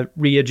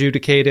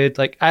re-adjudicated.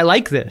 Like, I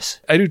like this.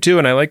 I do too,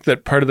 and I like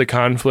that part of the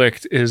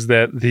conflict is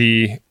that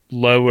the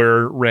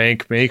lower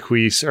rank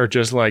Maquis are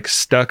just like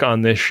stuck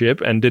on this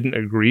ship and didn't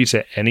agree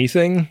to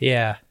anything.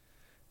 Yeah.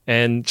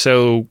 And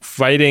so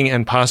fighting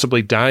and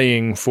possibly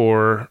dying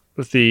for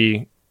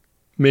the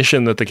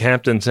mission that the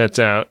captain sets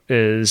out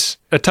is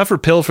a tougher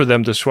pill for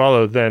them to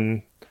swallow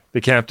than the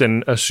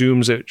captain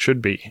assumes it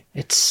should be.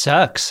 It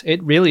sucks.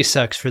 It really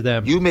sucks for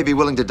them. You may be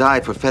willing to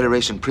die for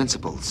Federation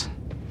principles,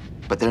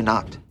 but they're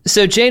not.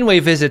 So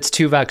Janeway visits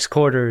Tuvok's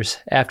quarters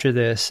after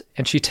this,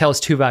 and she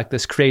tells Tuvok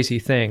this crazy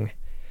thing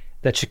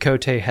that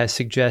Chakotay has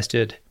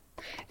suggested.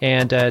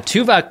 And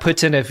Tuvok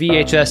puts in a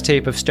VHS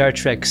tape of Star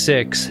Trek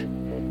VI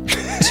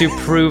to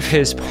prove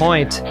his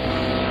point.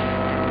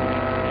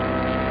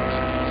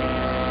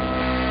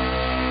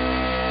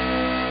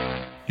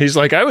 He's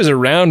like, I was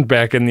around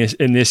back in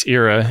this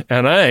era,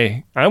 and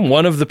I'm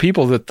one of the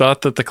people that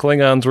thought that the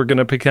Klingons were going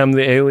to become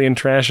the alien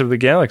trash of the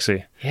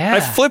galaxy. Yeah. I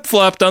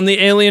flip-flopped on the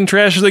alien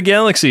trash of the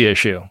galaxy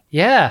issue.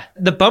 Yeah.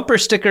 The bumper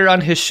sticker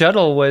on his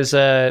shuttle was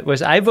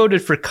I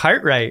voted for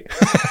Cartwright.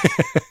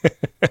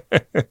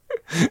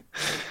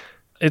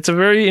 It's a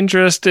very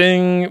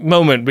interesting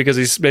moment, because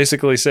he's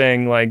basically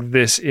saying, like,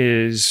 this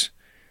is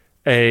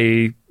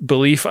a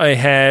belief I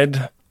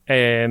had,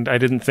 and I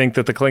didn't think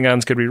that the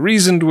Klingons could be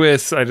reasoned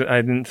with. I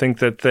didn't think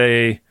that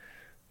they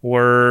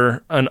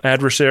were an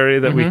adversary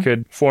that we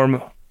could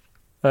form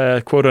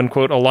a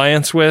quote-unquote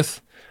alliance with.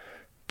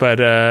 But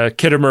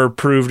Kittimer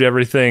proved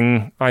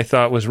everything I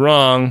thought was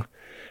wrong.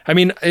 I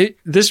mean,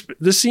 this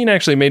scene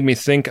actually made me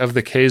think of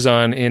the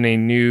Kazon in a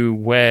new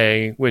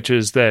way, which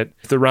is that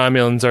the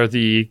Romulans are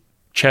the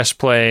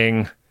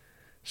chess-playing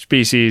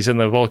species, and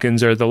the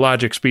Vulcans are the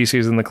logic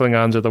species, and the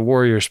Klingons are the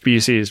warrior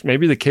species.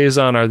 Maybe the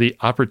Kazon are the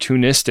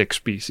opportunistic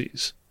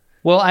species.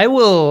 Well, I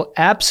will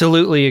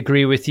absolutely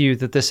agree with you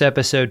that this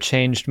episode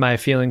changed my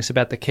feelings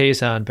about the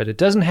Kazon, but it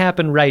doesn't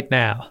happen right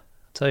now. I'll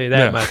tell you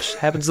that much. It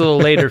happens a little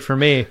later for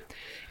me.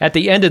 At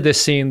the end of this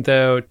scene,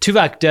 though,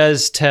 Tuvok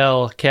does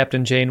tell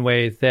Captain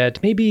Janeway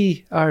that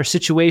maybe our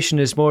situation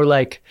is more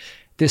like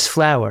this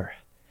flower.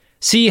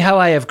 See how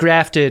I have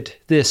grafted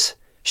this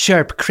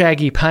sharp,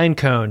 craggy pine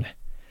cone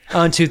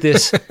onto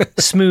this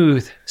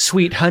smooth,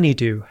 sweet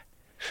honeydew.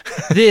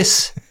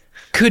 This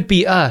Could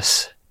be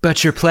us,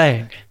 but you're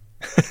playing.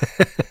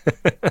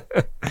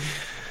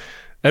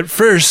 At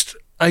first,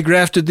 I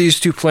grafted these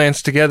two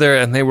plants together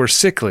and they were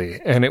sickly,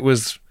 and it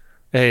was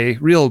a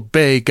real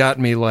Bay got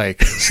me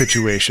like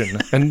situation.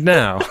 And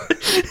now...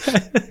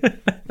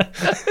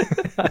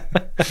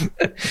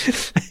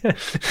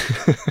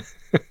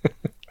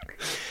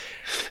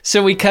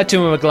 So we cut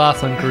to a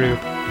McLaughlin group.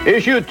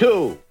 Issue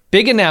 2.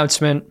 Big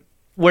announcement.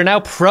 We're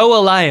now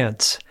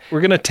pro-alliance.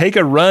 We're going to take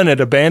a run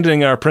at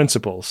abandoning our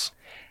principles.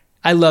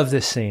 I love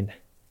this scene.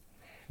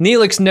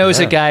 Neelix knows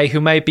a guy who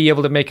might be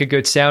able to make a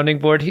good sounding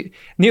board.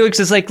 Neelix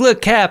is like,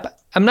 look, Cap,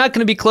 I'm not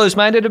going to be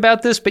closed-minded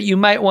about this, but you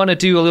might want to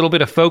do a little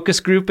bit of focus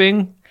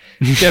grouping.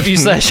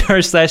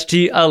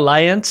 W/R/G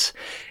Alliance.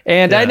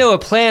 And I know a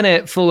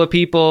planet full of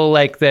people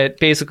like that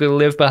basically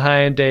live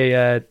behind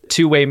a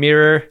two-way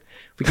mirror.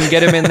 We can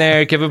get them in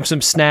there, give them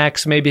some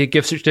snacks, maybe a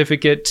gift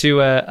certificate to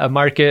a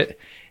market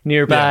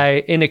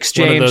nearby in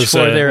exchange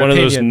for their one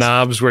opinions. of those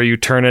knobs where you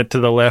turn it to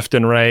the left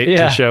and right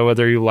to show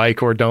whether you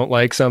like or don't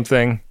like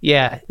something.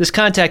 Yeah, this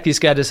contact he's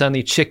got is on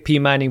the chickpea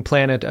mining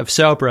planet of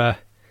Sobra.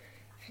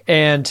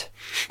 And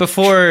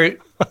before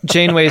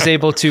Janeway is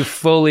able to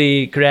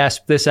fully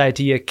grasp this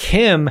idea,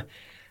 Kim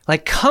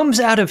comes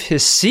out of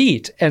his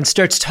seat and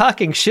starts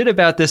talking shit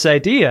about this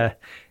idea,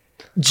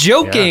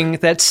 joking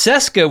that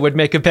Seska would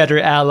make a better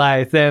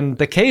ally than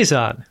the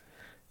Kazon.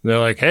 They're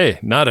like, hey,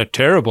 not a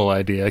terrible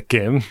idea,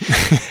 Kim.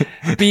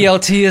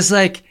 BLT is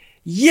like,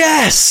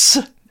 yes!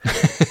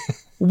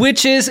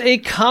 Which is a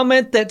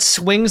comment that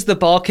swings the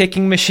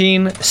ball-kicking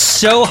machine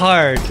so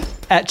hard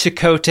at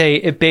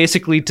Chakotay, it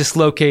basically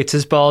dislocates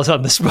his balls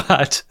on the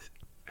spot.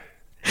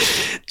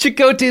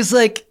 Chakotay is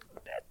like,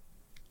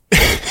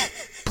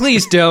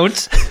 please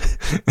don't.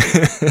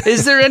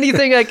 Is there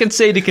anything I can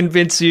say to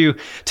convince you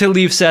to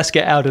leave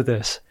Seska out of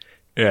this?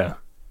 Yeah.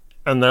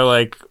 And they're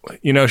like,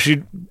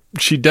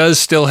 she does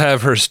still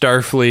have her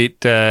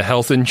Starfleet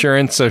health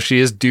insurance, so she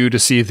is due to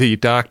see the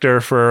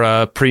doctor for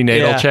a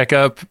prenatal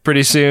checkup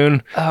pretty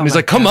soon. Oh, and he's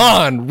like, come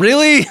on,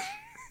 really?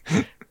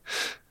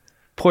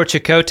 Poor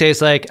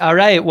Chakotay's like, all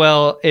right,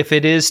 well, if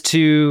it is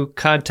to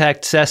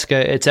contact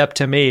Seska, it's up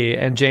to me.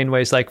 And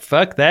Janeway's like,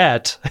 fuck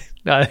that.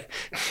 I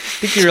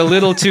think you're a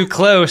little too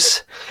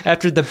close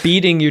after the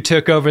beating you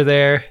took over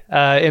there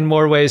in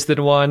more ways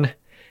than one.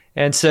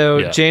 And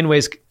so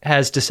Janeway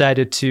has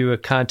decided to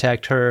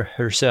contact her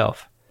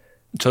herself.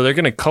 So they're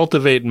going to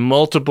cultivate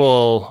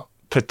multiple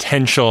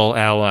potential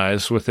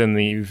allies within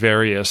the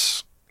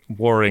various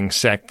warring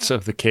sects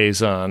of the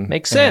Kazon.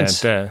 Makes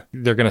sense. And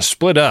they're going to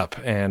split up,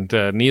 and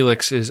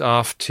Neelix is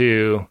off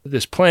to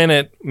this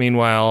planet.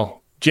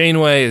 Meanwhile,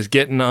 Janeway is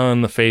getting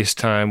on the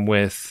FaceTime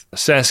with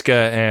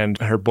Seska and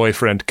her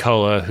boyfriend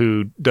Cullen,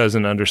 who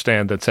doesn't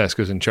understand that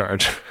Seska's in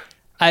charge.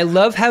 I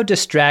love how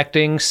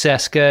distracting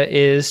Seska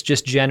is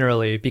just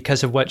generally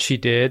because of what she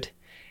did.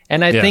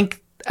 And I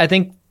think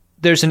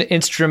there's an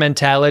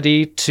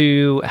instrumentality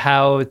to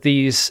how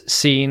these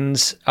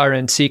scenes are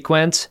in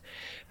sequence.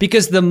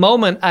 Because the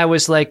moment I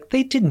was like,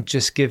 they didn't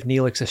just give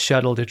Neelix a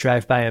shuttle to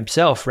drive by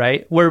himself,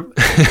 right? Where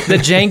the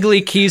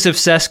jangly keys of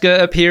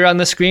Seska appear on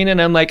the screen, and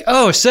I'm like,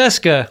 oh,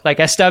 Seska.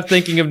 I stopped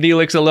thinking of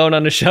Neelix alone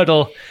on a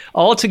shuttle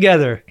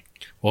altogether.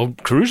 Well,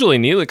 crucially,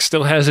 Neelix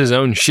still has his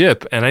own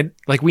ship, and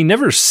we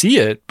never see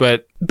it,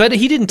 but... But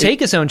he didn't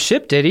take his own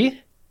ship, did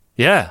he?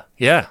 Yeah.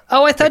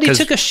 Oh, I thought he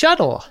took a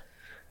shuttle.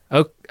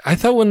 Oh, I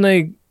thought when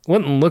they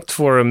went and looked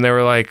for him, they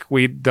were like,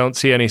 we don't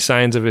see any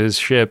signs of his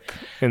ship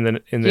in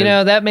the...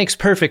 that makes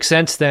perfect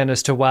sense then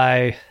as to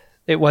why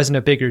it wasn't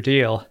a bigger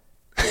deal.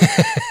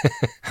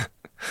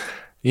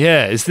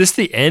 Yeah, is this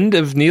the end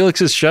of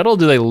Neelix's shuttle?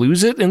 Do they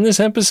lose it in this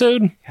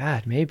episode?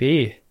 God,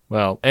 maybe.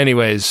 Well,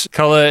 anyways,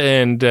 Cullen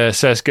and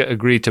Seska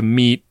agree to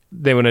meet.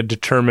 They want to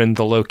determine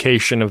the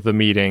location of the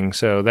meeting,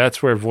 so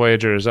that's where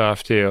Voyager is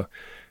off to.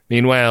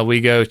 Meanwhile,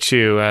 we go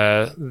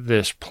to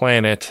this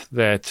planet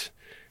that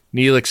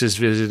Neelix is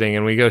visiting,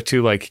 and we go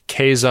to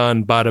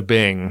Kazon Bada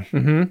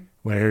Bing,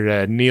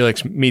 where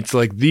Neelix meets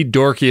the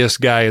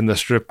dorkiest guy in the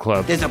strip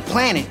club. There's a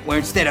planet where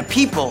instead of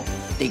people,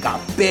 they got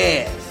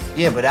bears.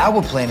 Yeah, but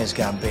our planet's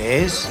got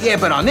bears. Yeah,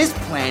 but on this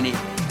planet,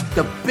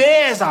 the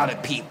bears are the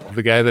people.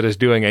 The guy that is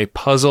doing a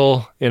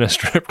puzzle in a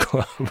strip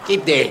club.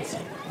 Keep dancing.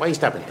 Why are you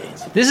stopping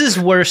dancing? This is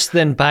worse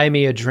than buy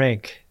me a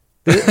drink.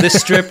 The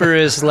stripper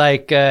is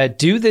like,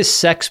 do this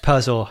sex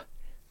puzzle.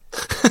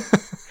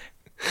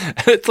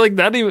 It's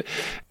not even,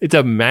 it's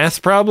a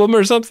math problem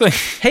or something.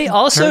 Hey,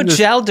 also,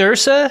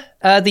 Jaldursa,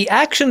 the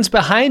action's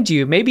behind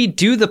you. Maybe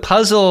do the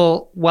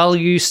puzzle while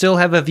you still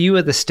have a view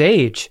of the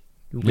stage.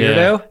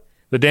 Weirdo. Yeah.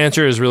 The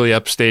dancer is really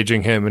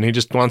upstaging him, and he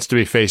just wants to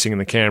be facing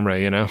the camera,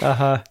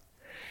 Uh-huh.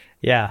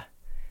 Yeah.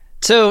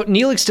 So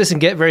Neelix doesn't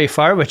get very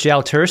far with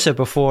Jaldursa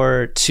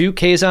before two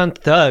Kazon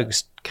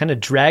thugs kind of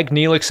drag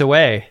Neelix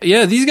away.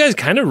 Yeah, these guys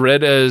kind of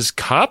read as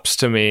cops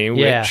to me,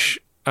 which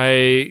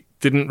I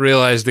didn't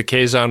realize the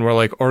Kazon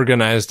were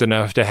organized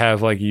enough to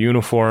have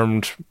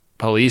uniformed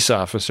police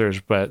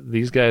officers, but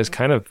these guys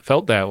kind of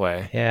felt that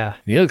way. Yeah.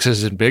 Neelix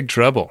is in big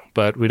trouble,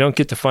 but we don't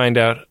get to find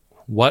out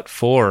what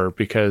for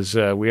because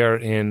we are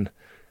in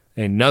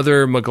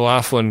another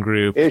McLaughlin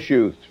group.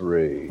 Issue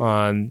 3.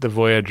 On the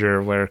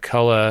Voyager, where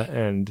Cullen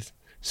and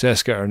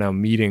Seska are now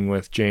meeting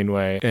with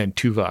Janeway and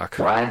Tuvok.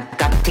 I've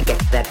got to get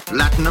that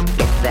platinum,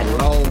 get that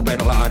lobe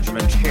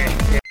enlargement.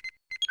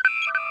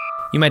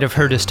 You might have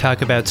heard us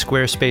talk about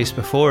Squarespace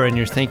before, and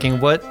you're thinking,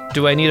 what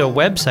do I need a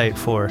website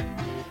for?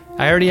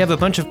 I already have a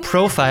bunch of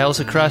profiles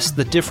across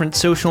the different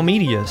social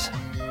medias.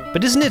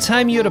 But isn't it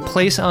time you had a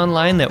place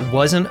online that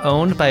wasn't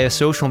owned by a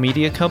social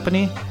media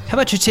company? How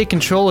about you take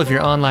control of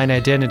your online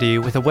identity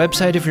with a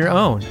website of your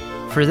own?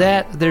 For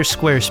that, there's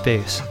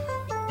Squarespace.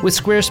 With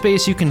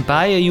Squarespace, you can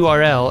buy a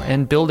URL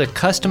and build a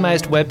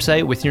customized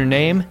website with your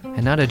name,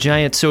 and not a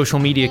giant social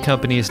media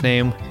company's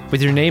name,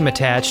 with your name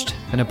attached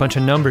and a bunch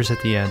of numbers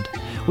at the end.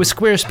 With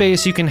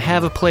Squarespace, you can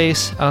have a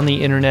place on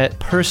the internet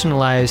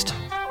personalized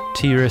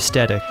to your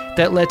aesthetic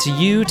that lets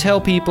you tell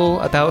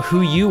people about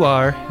who you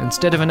are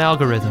instead of an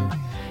algorithm.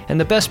 And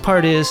the best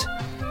part is,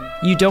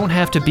 you don't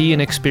have to be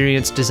an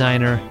experienced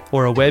designer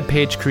or a web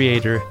page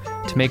creator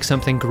to make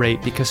something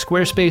great, because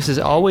Squarespace is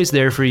always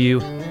there for you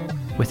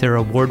with their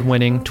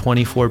award-winning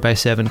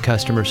 24/7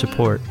 customer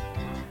support.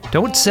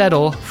 Don't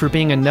settle for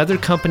being another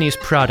company's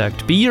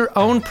product. Be your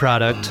own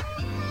product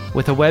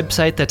with a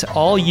website that's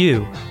all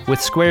you with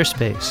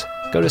Squarespace.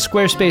 Go to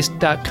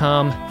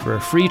squarespace.com for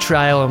a free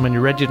trial, and when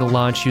you're ready to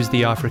launch, use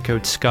the offer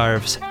code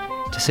SCARVES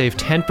to save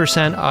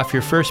 10% off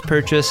your first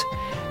purchase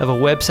of a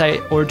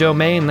website or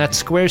domain.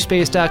 That's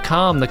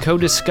squarespace.com. The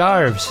code is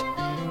SCARVES.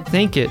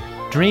 Think it,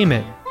 dream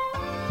it,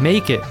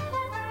 make it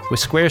with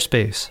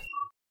Squarespace.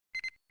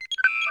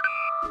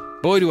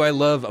 Boy, do I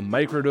love a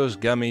microdose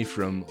gummy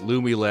from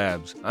Lumi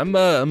Labs.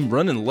 I'm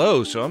running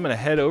low, so I'm going to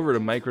head over to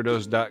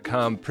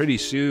microdose.com pretty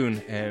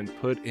soon and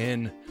put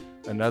in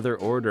another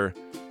order.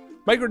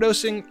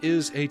 Microdosing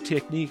is a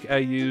technique I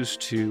use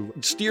to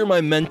steer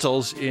my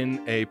mentals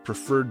in a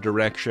preferred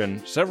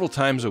direction several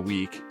times a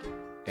week.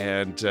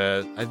 And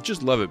I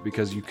just love it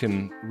because you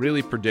can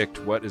really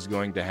predict what is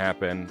going to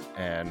happen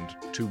and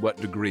to what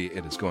degree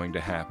it is going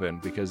to happen,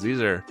 because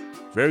these are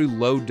very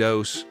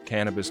low-dose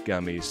cannabis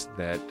gummies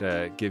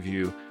that give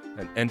you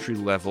an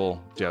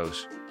entry-level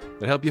dose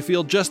that help you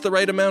feel just the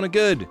right amount of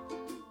good.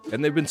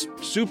 And they've been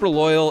super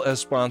loyal as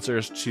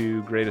sponsors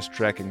to Greatest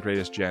Trek and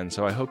Greatest Gen,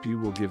 so I hope you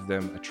will give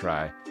them a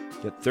try.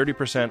 Get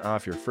 30%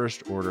 off your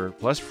first order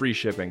plus free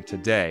shipping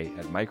today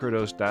at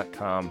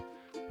microdose.com.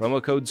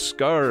 Promo code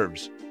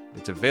SCARVES.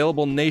 It's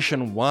available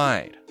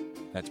nationwide.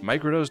 That's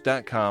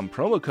microdose.com.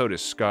 Promo code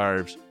is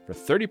SCARVES for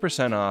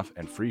 30% off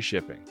and free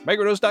shipping.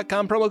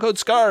 Microdose.com, promo code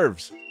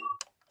SCARVES.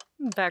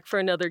 Back for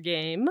another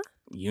game.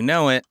 You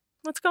know it.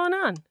 What's going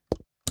on?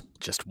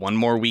 Just one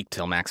more week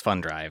till Max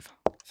Fun Drive.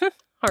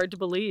 Hard to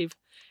believe.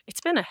 It's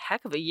been a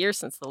heck of a year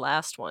since the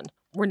last one.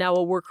 We're now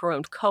a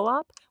worker-owned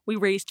co-op. We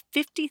raised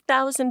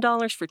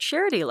 $50,000 for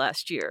charity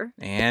last year.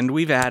 And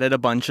we've added a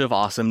bunch of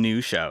awesome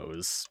new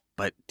shows.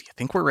 But do you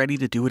think we're ready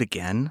to do it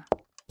again?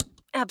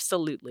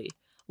 Absolutely.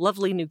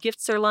 Lovely new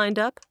gifts are lined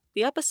up.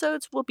 The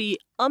episodes will be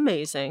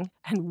amazing.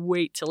 And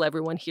wait till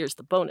everyone hears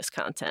the bonus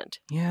content.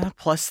 Yeah,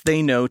 plus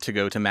they know to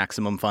go to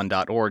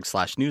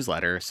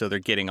MaximumFun.org/newsletter, so they're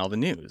getting all the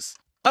news.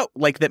 Oh,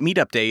 like that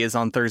meetup day is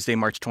on Thursday,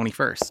 March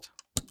 21st.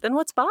 Then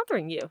what's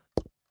bothering you?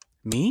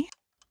 Me?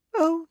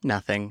 Oh,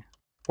 nothing.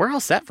 We're all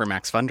set for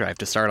Max Fun Drive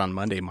to start on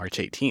Monday, March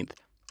 18th.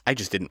 I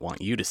just didn't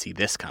want you to see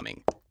this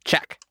coming.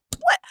 Check.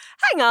 What?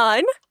 Hang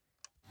on.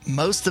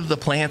 Most of the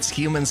plants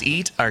humans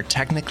eat are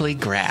technically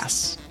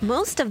grass.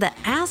 Most of the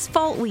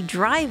asphalt we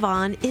drive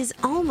on is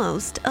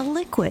almost a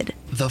liquid.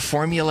 The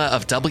formula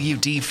of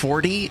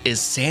WD-40 is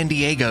San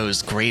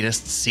Diego's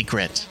greatest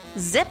secret.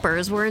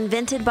 Zippers were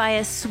invented by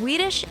a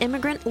Swedish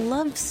immigrant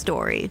love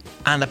story.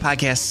 On the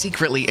podcast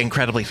Secretly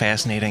Incredibly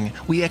Fascinating,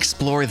 we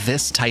explore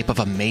this type of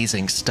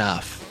amazing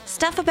stuff.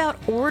 Stuff about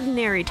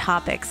ordinary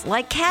topics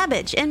like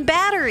cabbage and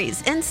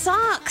batteries and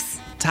socks.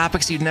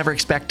 Topics you'd never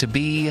expect to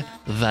be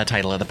the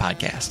title of the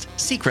podcast.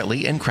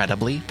 Secretly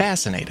Incredibly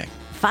Fascinating.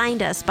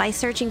 Find us by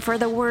searching for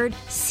the word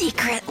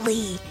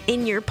secretly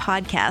in your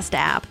podcast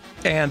app.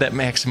 And at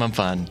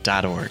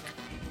MaximumFun.org.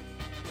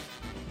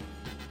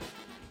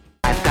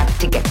 I've got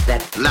to get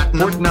that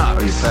platinum.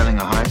 Are you planning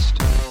a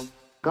heist?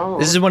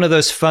 This is one of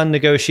those fun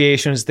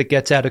negotiations that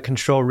gets out of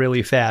control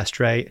really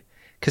fast, right?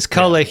 Because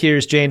Cullen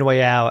hears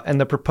Janeway out,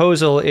 and the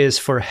proposal is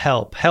for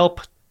help.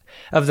 Help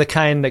of the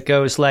kind that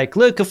goes like,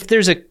 look, if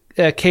there's a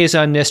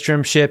Kazon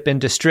Nistrum ship in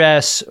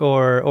distress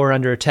or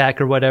under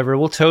attack or whatever,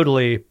 we'll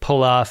totally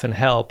pull off and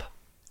help.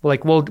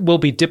 Like, we'll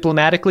be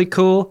diplomatically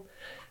cool,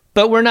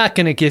 but we're not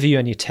going to give you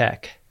any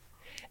tech.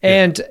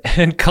 And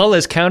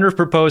Cullen's counter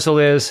proposal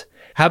is,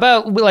 how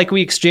about like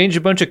we exchange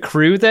a bunch of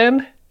crew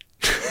then?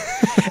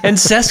 And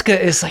Seska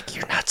is like,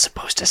 you're not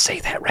supposed to say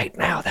that right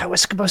now. That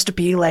was supposed to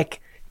be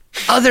like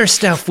other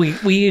stuff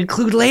we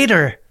include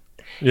later.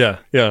 Yeah.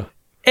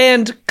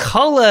 And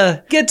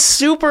Cullen gets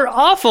super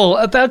awful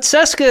about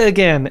Seska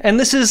again. And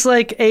this is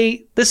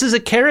a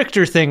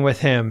character thing with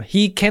him.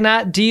 He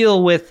cannot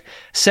deal with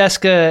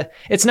Seska.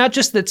 It's not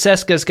just that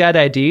Seska's got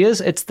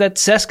ideas, it's that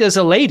Seska's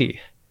a lady.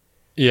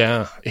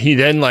 Yeah. He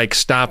then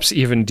stops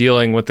even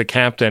dealing with the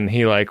captain.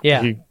 He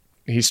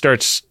he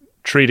starts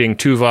treating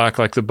Tuvok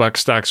like the buck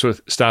stops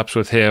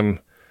with him.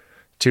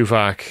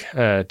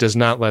 Tuvok does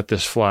not let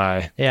this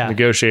fly. Yeah.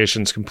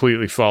 Negotiations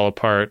completely fall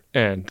apart,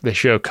 and they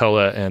show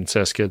Kulla and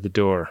Seska the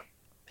door.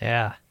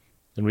 Yeah.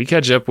 And we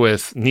catch up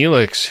with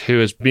Neelix,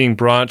 who is being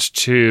brought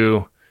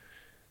to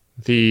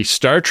the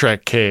Star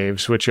Trek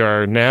caves, which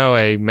are now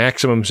a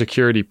maximum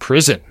security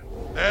prison.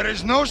 There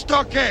is no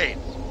stockade,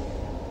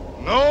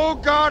 no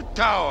guard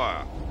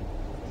tower,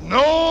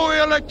 no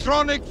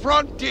electronic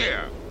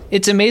frontier.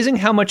 It's amazing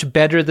how much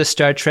better the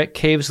Star Trek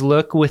caves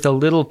look with a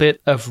little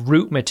bit of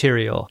root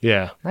material.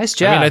 Yeah. Nice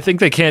job. I mean, I think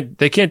they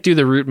can't do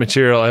the root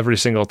material every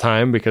single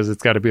time because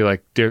it's got to be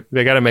like,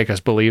 they got to make us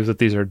believe that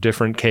these are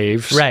different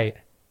caves. Right.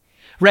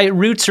 Right.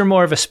 Roots are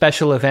more of a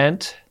special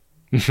event.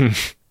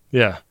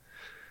 Yeah.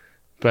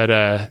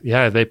 But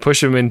they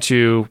push him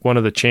into one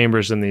of the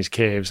chambers in these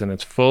caves, and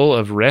it's full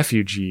of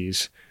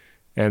refugees.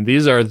 And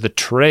these are the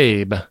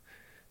Trabe.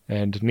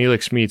 And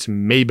Neelix meets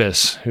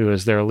Maebus, who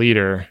is their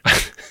leader.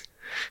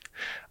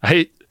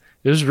 It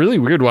was really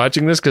weird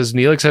watching this because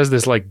Neelix has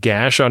this like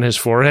gash on his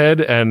forehead,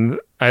 and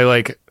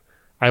I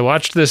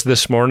watched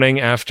this morning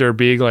after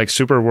being like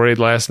super worried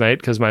last night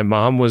because my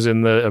mom was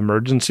in the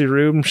emergency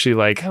room. She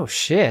like, oh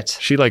shit,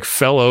 she like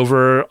fell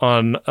over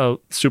on a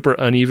super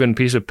uneven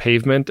piece of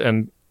pavement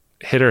and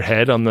hit her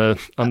head on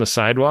the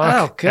sidewalk.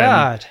 Oh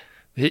god.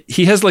 And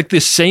he has like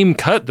this same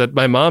cut that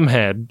my mom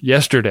had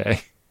yesterday.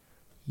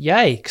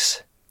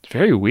 Yikes. It's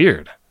very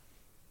weird.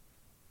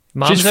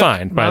 She's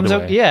fine, by the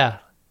way. Yeah.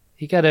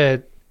 You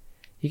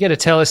gotta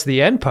tell us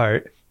the end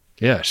part.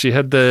 Yeah, she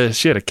had a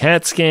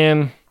CAT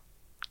scan,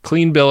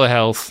 clean bill of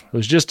health. It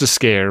was just a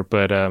scare,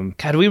 but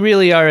God, we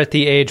really are at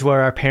the age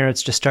where our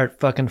parents just start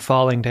fucking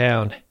falling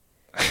down.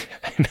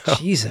 I know.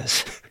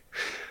 Jesus.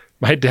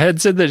 My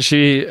dad said that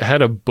she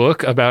had a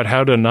book about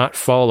how to not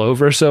fall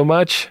over so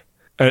much.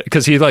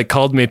 Because he like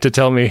called me to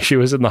tell me she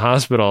was in the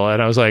hospital,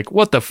 and I was like,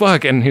 "What the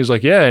fuck?" And he was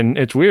like, "Yeah, and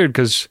it's weird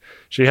because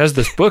she has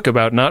this book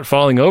about not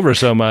falling over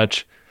so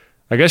much.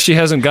 I guess she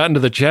hasn't gotten to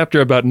the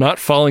chapter about not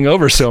falling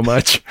over so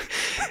much."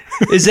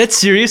 Is that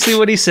seriously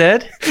what he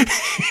said?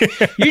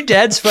 Your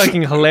dad's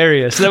fucking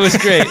hilarious. That was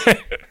great.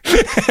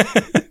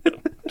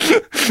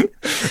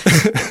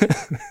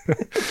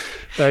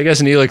 I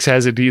guess Neelix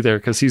hasn't either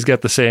because he's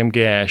got the same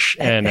gash.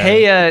 And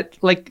hey,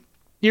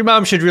 your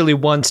mom should really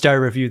 1-star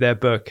review that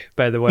book,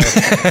 by the way.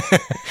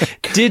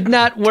 Did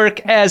not work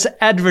as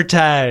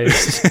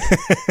advertised.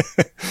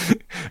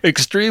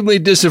 Extremely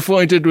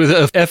disappointed with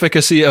the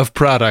efficacy of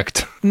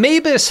product.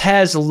 Maebus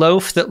has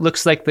loaf that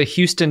looks like the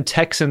Houston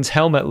Texans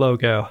helmet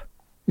logo.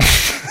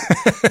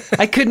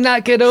 I could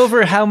not get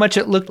over how much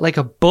it looked like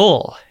a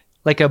bull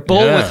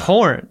with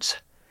horns.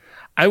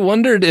 I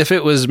wondered if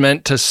it was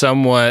meant to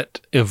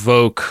somewhat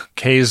evoke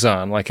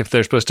Kazon, like if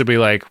they're supposed to be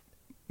like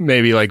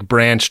maybe like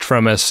branched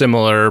from a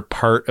similar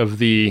part of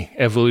the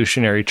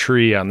evolutionary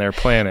tree on their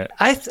planet.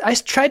 I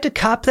tried to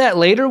cop that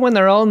later when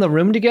they're all in the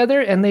room together,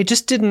 and they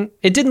just didn't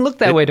look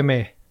that way to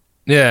me.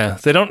 Yeah,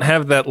 they don't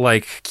have that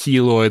like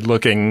keloid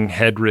looking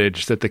head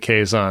ridge that the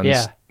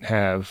Kazons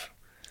have.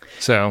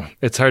 So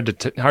it's hard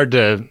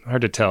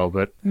to tell,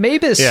 but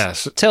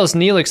Maebus tells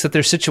Neelix that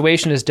their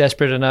situation is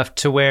desperate enough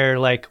to where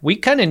like we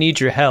kind of need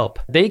your help.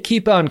 They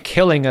keep on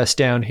killing us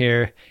down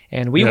here,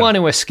 and we want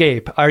to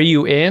escape. Are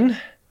you in?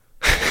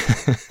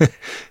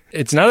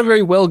 It's not a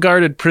very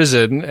well-guarded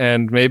prison,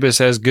 and Maebus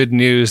has good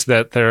news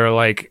that there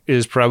like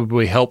is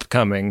probably help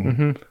coming.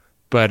 Mm-hmm.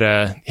 But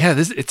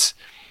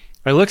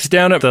I looked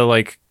down at the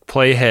like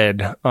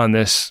playhead on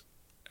this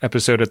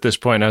episode at this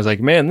point. I was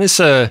like, man, this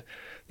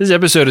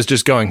episode is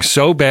just going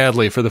so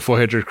badly for the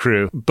Voyager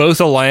crew. Both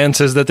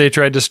alliances that they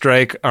tried to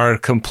strike are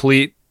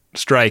complete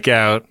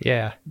strikeout.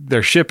 Yeah,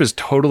 their ship is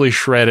totally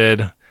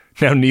shredded.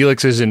 Now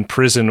Neelix is in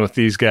prison with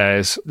these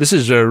guys. This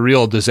is a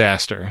real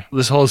disaster.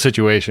 This whole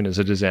situation is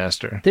a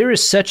disaster. There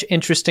is such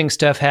interesting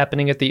stuff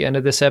happening at the end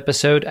of this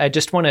episode. I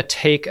just want to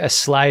take a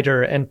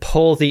slider and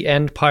pull the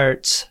end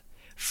parts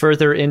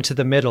further into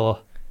the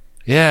middle.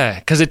 Yeah,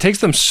 because it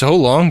takes them so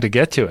long to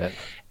get to it.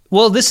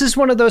 Well, this is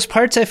one of those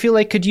parts I feel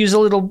like could use a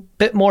little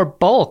bit more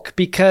bulk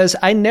because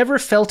I never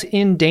felt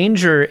in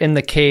danger in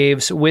the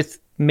caves with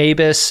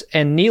Maebus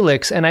and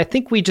Neelix, and I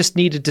think we just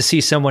needed to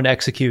see someone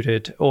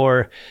executed,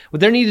 or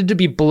there needed to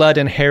be blood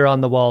and hair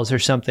on the walls or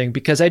something,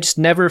 because I just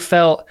never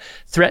felt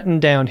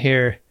threatened down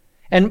here.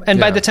 And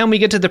by the time we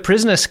get to the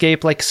prison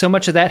escape, like so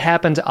much of that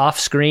happens off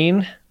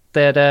screen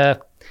that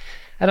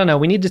I don't know,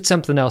 we needed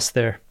something else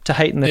there to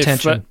heighten the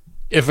tension.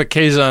 If a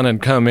Kazon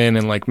had come in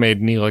and like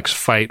made Neelix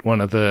fight one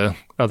of the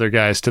other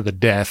guys to the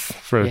death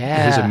for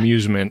his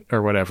amusement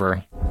or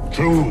whatever.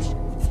 Choose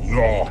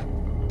your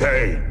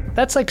day.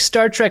 That's like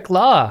Star Trek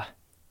law.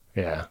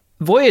 Yeah.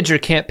 Voyager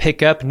can't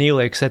pick up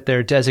Neelix at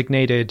their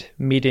designated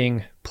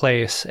meeting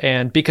place.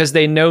 And because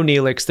they know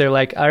Neelix, they're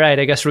like, all right,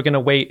 I guess we're going to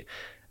wait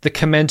the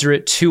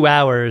commensurate 2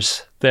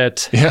 hours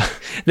that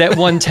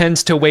one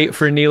tends to wait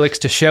for Neelix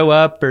to show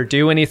up or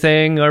do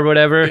anything or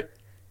whatever.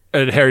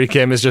 And Harry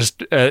Kim is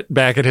just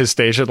back at his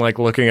station, like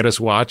looking at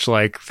his watch,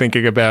 like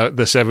thinking about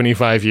the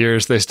 75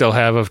 years they still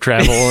have of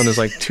travel and is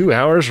like, 2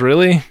 hours,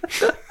 really?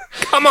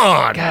 Come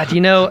on. God,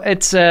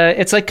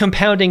 it's like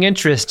compounding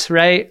interest,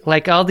 right?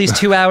 Like all these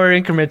 2-hour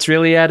increments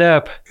really add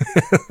up.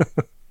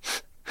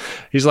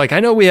 He's like, I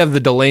know we have the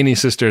Delaney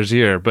sisters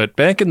here, but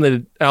back in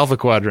the Alpha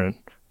Quadrant,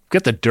 we've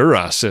got the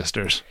Duras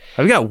sisters.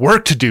 I've got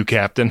work to do,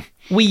 Captain.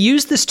 We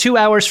use this 2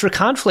 hours for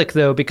conflict,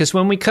 though, because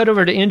when we cut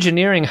over to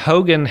engineering,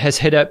 Hogan has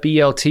hit up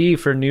BLT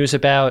for news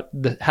about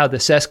how the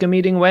Seska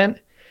meeting went.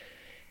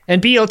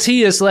 And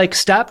BLT is like,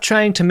 stop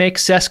trying to make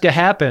Seska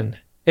happen.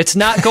 It's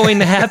not going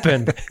to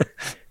happen.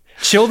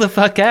 Chill the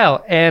fuck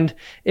out. And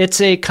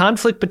it's a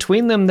conflict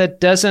between them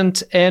that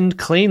doesn't end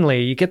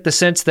cleanly. You get the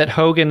sense that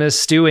Hogan is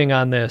stewing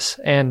on this.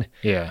 And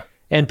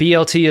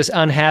BLT is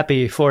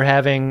unhappy for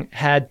having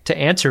had to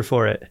answer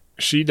for it.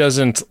 She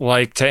doesn't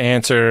like to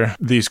answer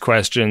these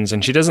questions,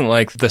 and she doesn't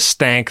like the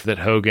stank that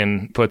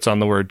Hogan puts on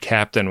the word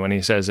captain when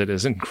he says it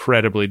is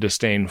incredibly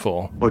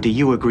disdainful. Or do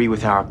you agree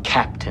with our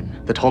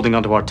captain that holding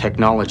onto our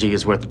technology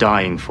is worth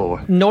dying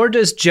for? Nor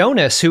does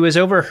Jonas, who has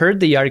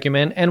overheard the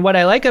argument. And what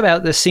I like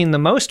about this scene the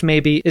most,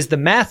 maybe, is the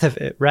math of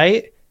it,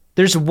 right?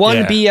 There's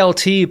one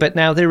BLT, but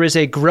now there is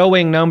a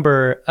growing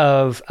number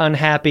of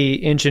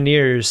unhappy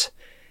engineers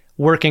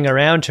working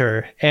around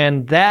her.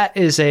 And that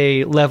is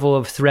a level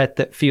of threat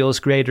that feels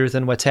greater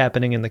than what's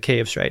happening in the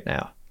caves right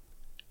now.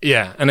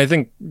 Yeah, and I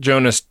think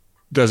Jonas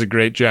does a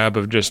great job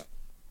of just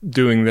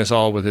doing this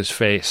all with his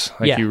face.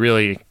 Like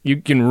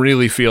you can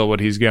really feel what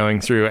he's going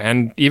through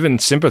and even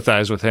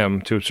sympathize with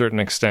him to a certain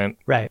extent.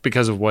 Right.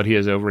 Because of what he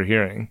is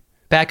overhearing.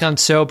 Back on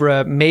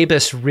Sobra,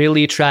 Mavis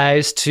really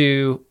tries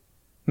to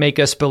make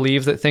us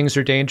believe that things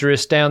are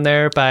dangerous down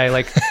there by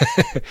like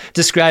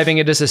describing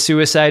it as a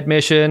suicide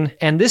mission.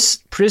 And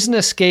this prison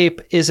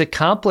escape is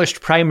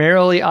accomplished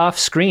primarily off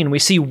screen. We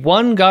see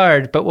one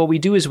guard, but what we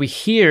do is we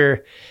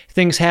hear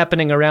things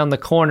happening around the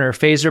corner,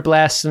 phaser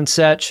blasts and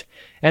such.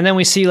 And then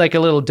we see like a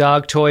little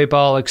dog toy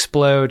ball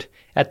explode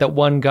at the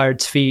one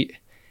guard's feet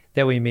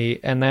that we meet.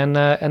 And then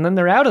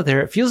they're out of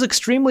there. It feels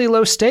extremely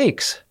low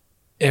stakes.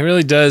 It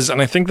really does.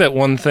 And I think that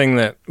one thing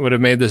that would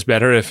have made this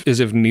better is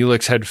if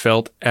Neelix had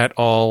felt at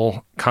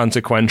all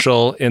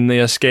consequential in the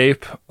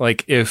escape.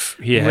 Like if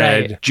he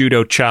had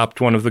judo chopped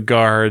one of the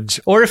guards.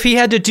 Or if he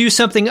had to do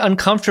something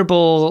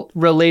uncomfortable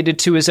related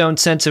to his own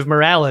sense of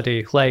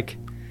morality. Like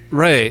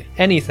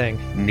anything.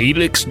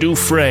 Neelix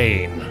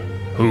Dufresne,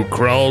 who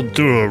crawled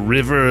through a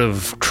river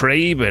of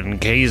Crabe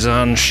and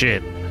Kazon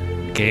shit,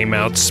 came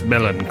out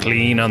smelling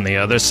clean on the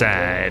other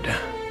side.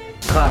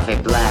 Coffee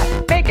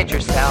black. Make it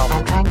yourself.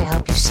 I'm trying to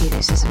help you see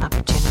this as an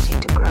opportunity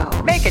to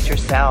grow. Make it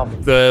yourself.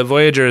 The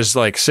Voyager is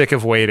like sick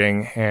of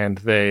waiting, and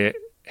they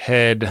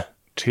head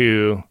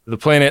to the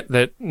planet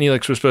that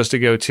Neelix was supposed to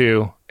go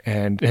to.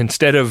 And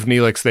instead of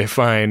Neelix, they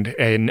find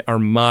an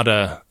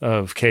armada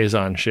of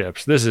Kazon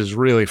ships. This is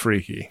really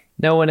freaky.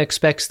 No one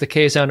expects the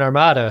Kazon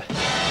armada.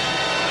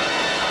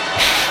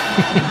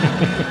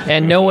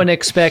 And no one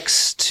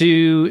expects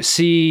to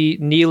see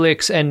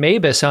Neelix and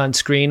Mavis on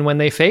screen when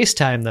they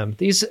FaceTime them.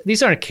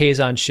 These aren't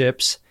Kazon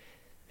ships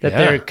that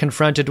they're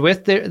confronted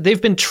with.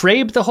 They've been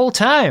Trabe the whole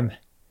time.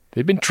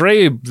 They've been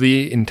Trabe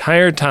the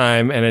entire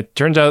time, and it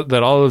turns out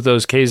that all of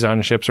those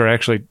Kazon ships are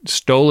actually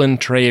stolen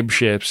Trabe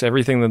ships.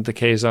 Everything that the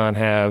Kazon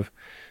have,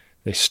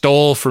 they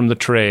stole from the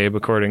Trabe,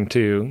 according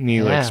to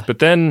Neelix. Yeah. But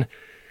then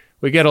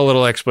we get a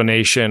little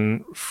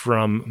explanation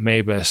from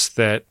Mavis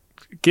that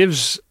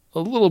gives a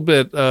little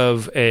bit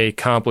of a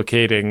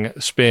complicating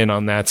spin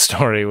on that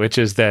story, which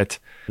is that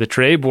the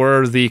Trabe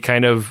were the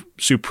kind of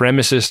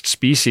supremacist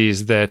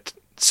species that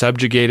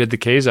subjugated the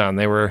Kazon.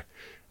 They were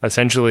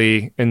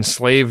essentially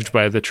enslaved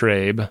by the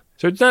Trabe.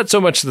 So it's not so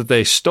much that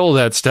they stole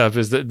that stuff,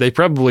 is that they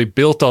probably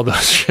built all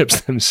those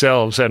ships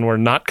themselves and were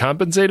not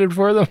compensated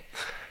for them.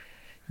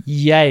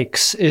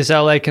 Yikes is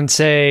all I can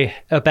say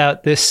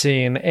about this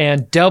scene,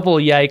 and double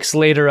yikes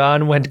later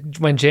on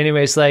when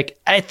Janeway's like,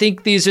 I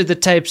think these are the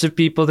types of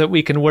people that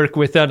we can work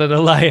with on an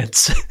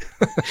alliance.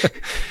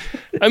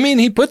 I mean,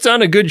 he puts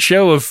on a good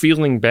show of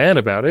feeling bad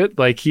about it.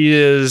 Like he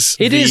is...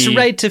 It is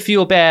right to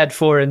feel bad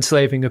for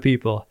enslaving a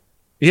people.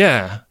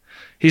 Yeah.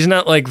 He's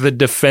not like the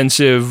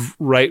defensive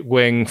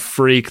right-wing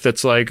freak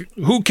that's like,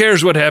 who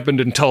cares what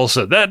happened in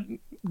Tulsa? That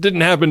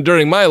didn't happen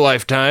during my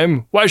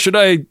lifetime. Why should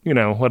I,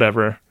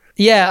 whatever.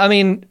 Yeah, I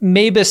mean,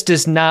 Mavis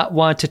does not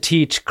want to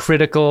teach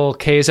critical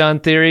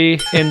Kazon theory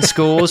in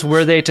schools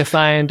were they to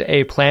find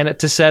a planet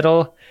to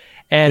settle.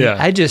 And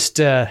I just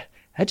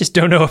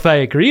don't know if I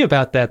agree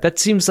about that. That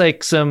seems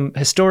like some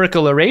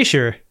historical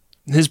erasure.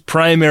 His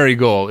primary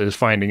goal is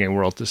finding a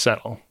world to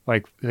settle.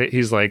 Like,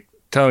 he's like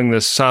telling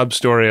this sob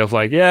story of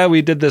like, yeah,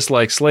 we did this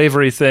like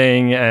slavery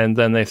thing, and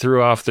then they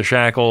threw off the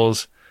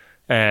shackles.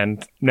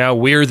 And now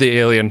we're the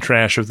alien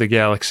trash of the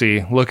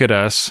galaxy. Look at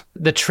us.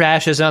 The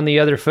trash is on the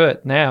other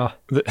foot now.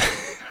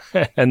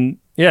 And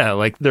yeah,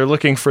 like they're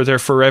looking for their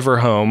forever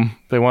home.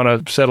 They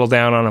want to settle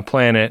down on a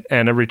planet.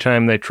 And every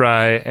time they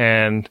try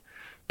and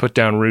put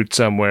down roots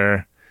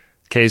somewhere,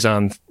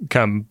 Kazon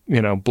come,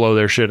 blow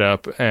their shit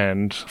up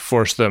and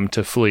force them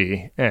to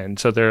flee. And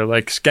so they're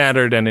like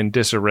scattered and in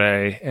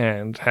disarray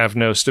and have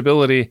no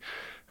stability.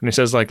 And he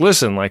says, like,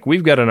 listen, like,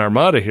 we've got an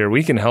armada here.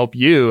 We can help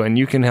you and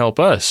you can help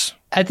us.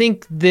 I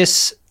think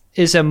this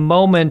is a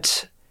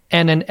moment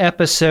and an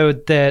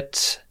episode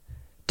that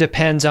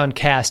depends on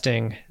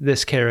casting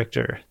this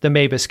character, the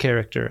Mavis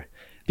character,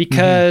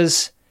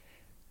 because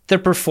the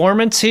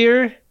performance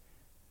here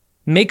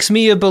makes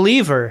me a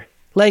believer.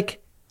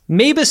 Like,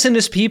 Mavis and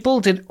his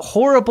people did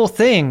horrible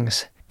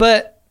things,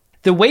 but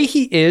the way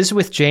he is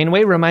with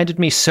Janeway reminded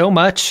me so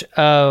much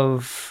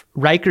of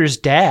Riker's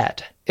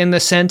dad, in the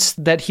sense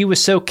that he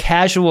was so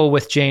casual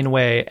with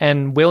Janeway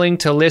and willing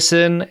to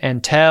listen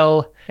and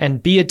tell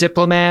and be a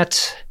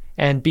diplomat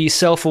and be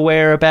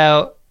self-aware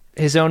about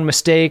his own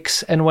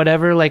mistakes and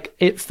whatever. Like,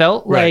 it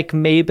felt like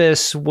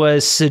Mavis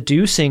was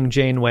seducing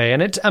Janeway.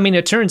 And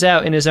it turns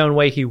out in his own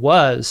way he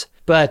was,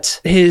 but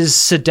his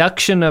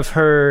seduction of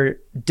her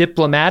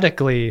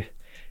diplomatically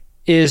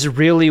is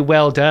really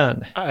well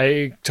done.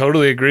 I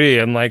totally agree.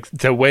 And like,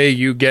 the way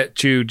you get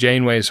to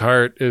Janeway's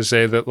heart is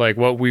say that like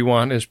what we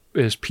want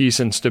is peace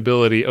and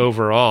stability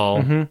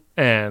overall.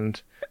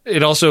 And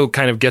it also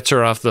kind of gets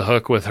her off the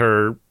hook with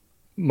her,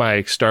 my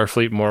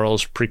Starfleet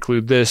morals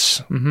preclude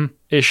this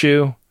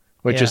issue,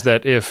 which is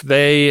that if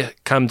they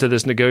come to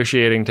this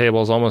negotiating table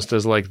as almost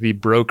as like the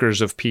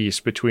brokers of peace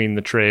between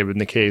the Trabe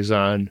and the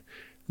Kazon,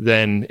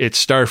 then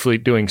it's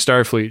Starfleet doing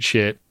Starfleet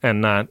shit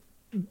and not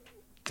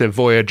the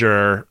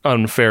Voyager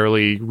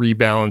unfairly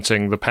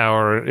rebalancing the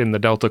power in the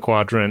Delta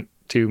Quadrant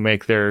to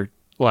make their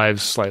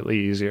lives slightly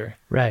easier.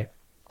 Right.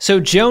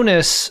 So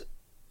Jonas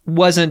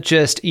wasn't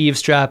just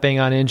eavesdropping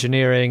on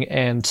engineering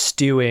and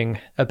stewing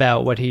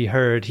about what he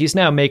heard. He's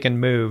now making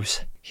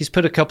moves. He's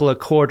put a couple of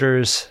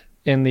quarters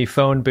in the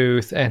phone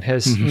booth and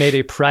has made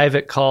a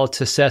private call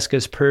to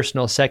Seska's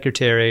personal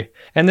secretary.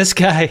 And this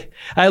guy,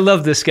 I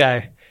love this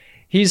guy.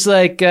 He's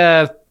like,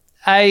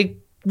 I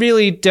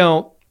really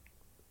don't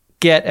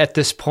get at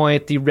this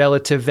point the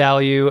relative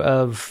value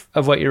of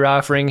what you're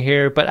offering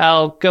here, but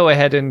I'll go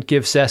ahead and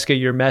give Seska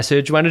your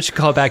message. Why don't you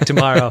call back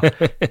tomorrow?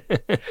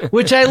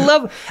 Which I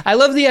love. I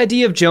love the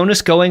idea of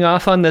Jonas going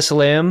off on this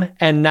limb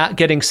and not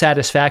getting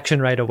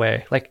satisfaction right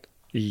away. Like,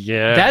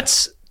 yeah,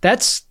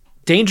 that's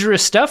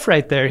dangerous stuff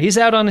right there. He's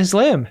out on his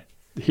limb.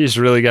 He's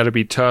really got to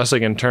be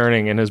tossing and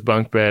turning in his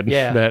bunk bed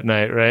that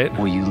night, right?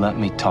 Will you let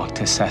me talk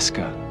to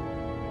Seska?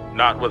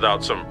 Not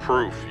without some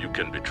proof you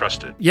can be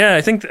trusted. Yeah,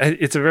 I think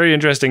it's a very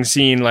interesting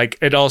scene. Like,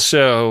 it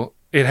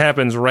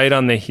happens right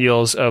on the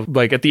heels of,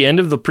 like, at the end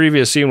of the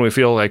previous scene, we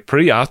feel like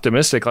pretty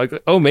optimistic. Like,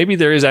 oh, maybe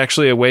there is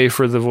actually a way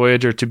for the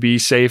Voyager to be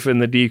safe in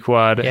the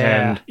D-Quad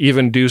and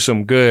even do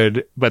some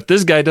good. But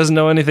this guy doesn't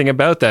know anything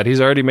about that. He's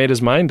already made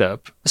his mind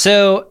up.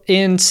 So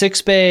in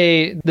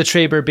Sickbay, the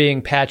Trabe are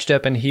being patched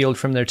up and healed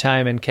from their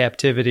time in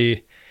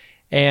captivity.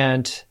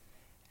 And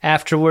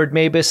afterward,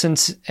 Mavis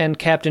and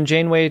Captain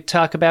Janeway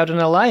talk about an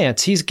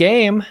alliance. He's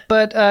game,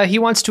 but he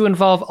wants to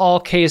involve all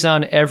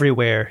Kazon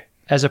everywhere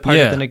as a part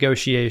of the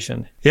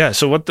negotiation. Yeah,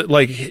 so what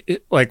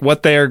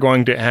what they are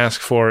going to ask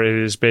for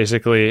is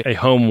basically a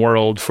home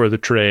world for the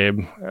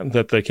Trabe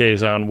that the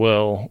Kazon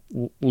will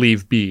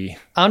leave be.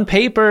 On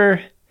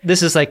paper,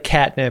 this is like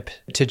catnip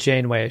to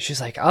Janeway. She's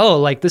like, "Oh,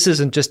 like this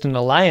isn't just an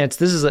alliance.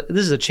 This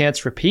is a chance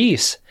for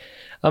peace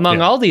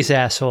among all these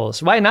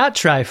assholes. Why not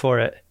try for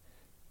it?"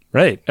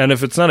 Right. And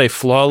if it's not a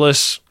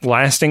flawless,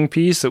 lasting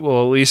peace, it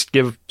will at least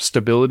give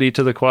stability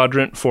to the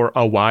quadrant for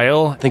a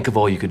while. Think of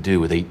all you could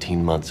do with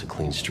 18 months of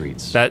clean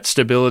streets. That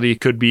stability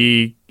could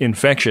be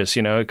infectious,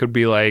 you know? It could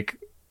be like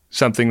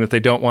something that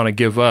they don't want to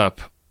give up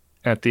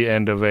at the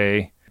end of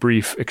a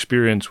brief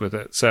experience with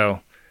it. So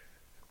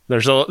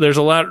there's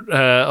a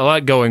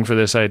lot going for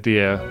this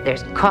idea.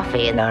 There's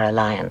coffee in our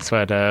alliance.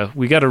 But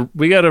we gotta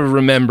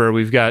remember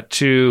we've got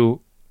two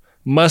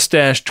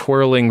mustache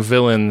twirling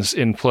villains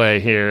in play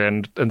here,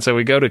 and so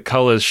we go to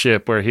Kulla's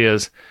ship where he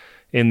is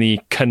in the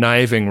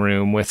conniving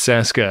room with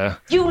Seska.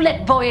 You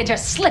let Voyager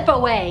slip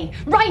away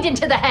right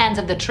into the hands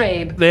of the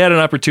Trabe. They had an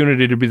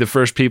opportunity to be the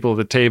first people at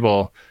the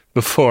table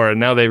before, and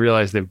now they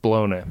realize they've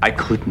blown it. I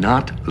could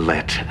not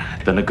let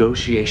the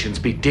negotiations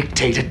be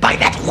dictated by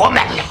that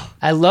woman.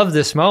 I love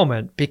this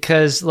moment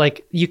because,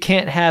 like, you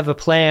can't have a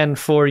plan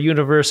for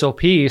universal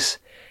peace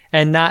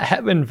and not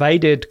have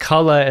invited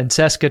Kulla and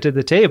Seska to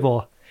the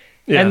table.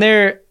 Yeah.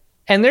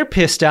 And they're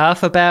pissed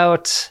off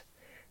about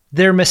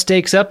their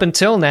mistakes up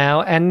until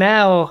now, and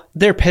now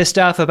they're pissed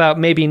off about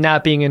maybe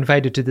not being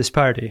invited to this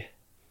party.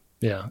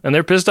 Yeah, and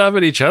they're pissed off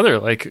at each other.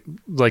 Like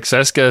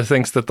Seska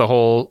thinks that the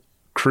whole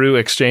crew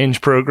exchange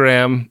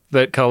program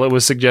that Kulla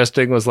was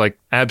suggesting was like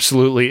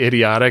absolutely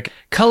idiotic.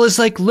 Kulla's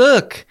like,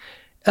 look,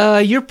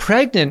 you're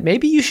pregnant.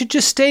 Maybe you should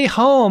just stay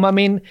home. I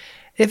mean,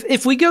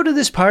 if we go to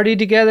this party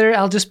together,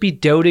 I'll just be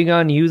doting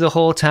on you the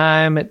whole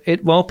time.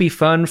 It won't be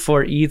fun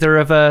for either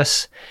of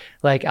us.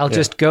 Like, I'll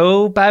just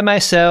go by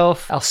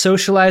myself. I'll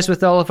socialize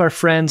with all of our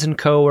friends and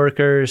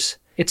coworkers.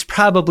 It's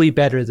probably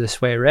better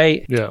this way,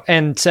 right? Yeah.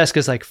 And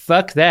Seska's like,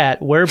 fuck that.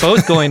 We're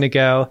both going to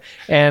go.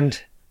 And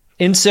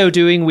in so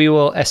doing, we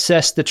will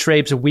assess the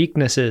Trabe's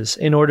weaknesses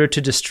in order to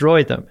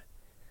destroy them.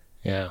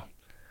 Yeah.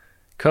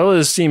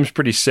 Kulla seems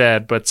pretty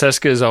sad, but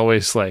Seska is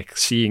always like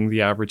seeing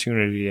the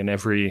opportunity in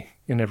every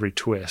every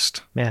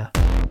twist. Yeah.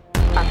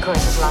 Our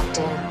course is locked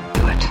in.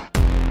 Good.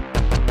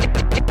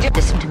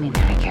 Listen to me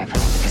very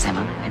carefully, because I'm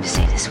only going to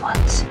say this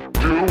once.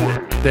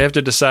 They have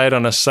to decide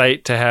on a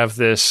site to have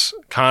this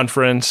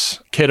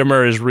conference.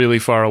 Kittimer is really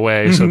far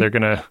away, so they're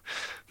gonna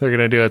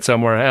do it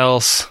somewhere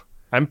else.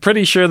 I'm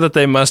pretty sure that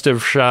they must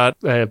have shot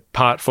a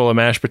pot full of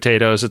mashed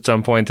potatoes at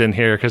some point in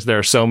here, because there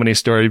are so many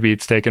story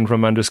beats taken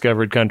from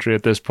Undiscovered Country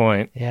at this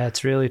point. Yeah,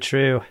 it's really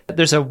true.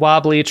 There's a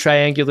wobbly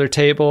triangular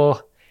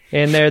table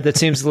in there that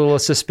seems a little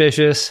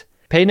suspicious.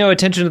 Pay no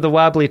attention to the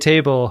wobbly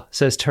table,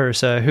 says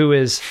Tersa, who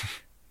is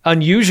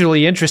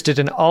unusually interested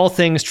in all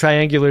things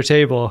triangular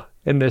table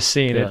in this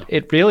scene. Yeah.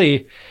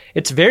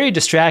 It's very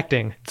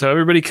distracting. So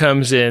everybody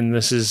comes in.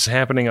 This is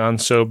happening on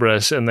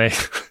Sobras, and they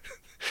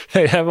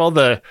have all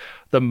the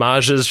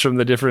mages from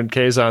the different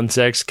Kazon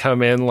sects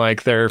come in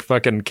like they're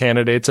fucking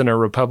candidates in a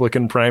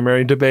Republican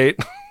primary debate.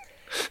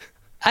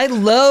 I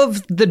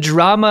love the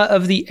drama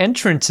of the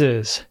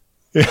entrances.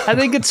 I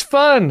think it's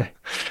fun.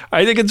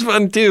 I think it's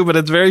fun too, but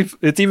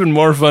it's even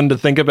more fun to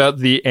think about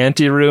the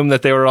anteroom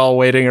that they were all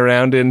waiting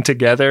around in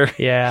together.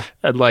 Yeah.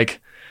 And like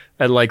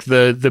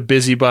the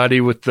busybody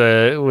with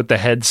the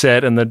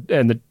headset and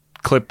the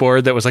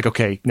clipboard that was like,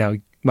 okay, now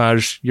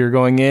Maj, you're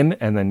going in,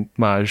 and then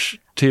Maj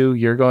 2,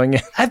 you're going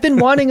in. I've been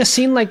wanting a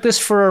scene like this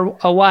for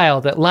a while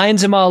that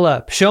lines them all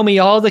up. Show me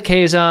all the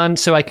Kazon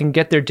so I can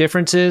get their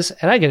differences.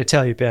 And I got to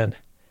tell you, Ben,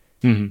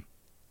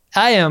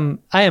 I am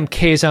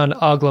Kazon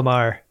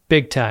Oglamar.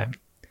 Big time.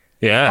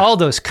 Yeah. All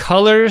those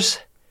colors,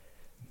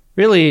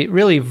 really,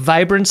 really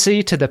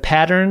vibrancy to the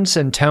patterns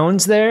and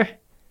tones there.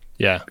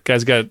 Yeah.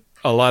 Guy's got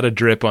a lot of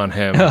drip on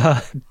him.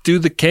 Do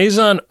the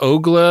Kazon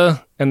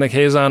Ogla and the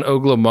Kazon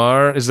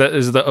Oglamar, is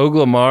the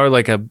Oglamar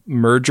like a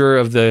merger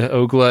of the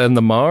Ogla and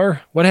the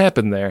Mar? What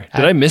happened there?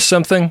 Did I miss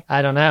something?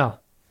 I don't know.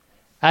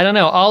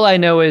 All I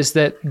know is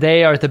that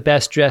they are the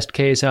best dressed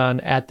Kazon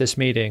at this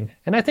meeting.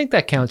 And I think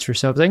that counts for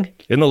something.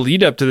 In the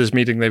lead up to this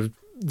meeting, they've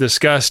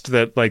discussed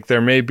that like there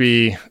may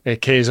be a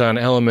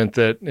Kazon element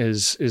that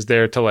is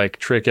there to like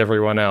trick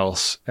everyone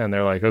else, and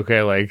they're like,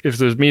 okay, like if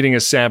this meeting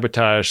is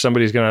sabotage,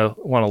 somebody's gonna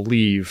want to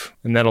leave,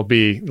 and that'll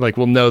be like,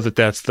 we'll know that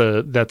that's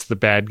the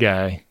bad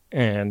guy.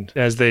 And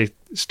as they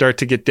start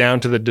to get down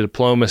to the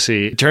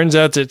diplomacy, it turns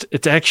out that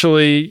it's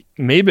actually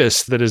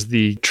Mabus that is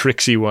the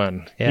tricksy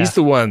one. Yeah. He's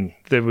the one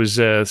that was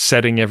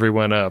setting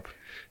everyone up,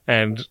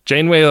 and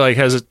Janeway like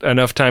has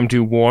enough time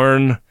to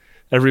warn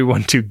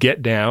everyone to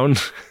get down.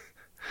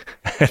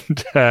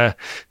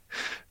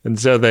 And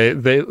so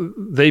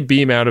they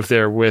beam out of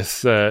there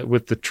with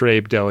the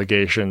Trabe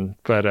delegation,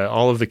 but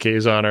all of the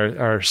Kazon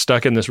are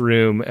stuck in this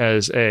room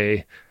as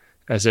a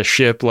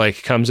ship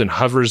like comes and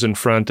hovers in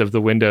front of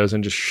the windows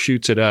and just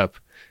shoots it up,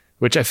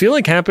 which I feel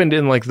like happened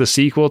in like the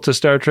sequel to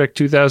Star Trek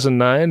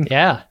 2009.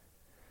 Yeah,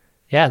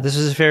 this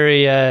is a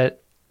very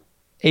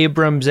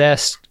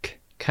Abrams-esque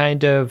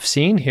kind of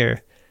scene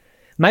here.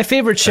 My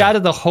favorite shot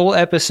of the whole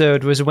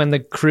episode was when the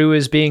crew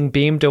is being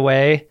beamed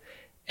away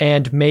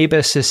and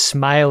Mabus is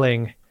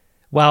smiling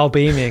while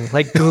beaming,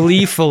 like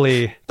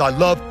gleefully. I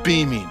love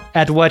beaming.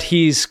 At what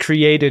he's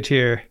created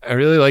here. I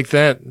really like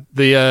that.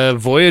 The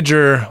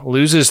Voyager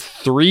loses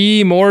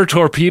 3 more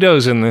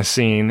torpedoes in this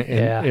scene.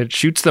 Yeah. It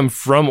shoots them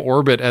from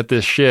orbit at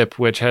this ship,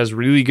 which has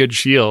really good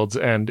shields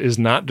and is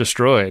not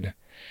destroyed.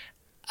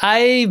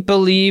 I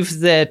believe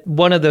that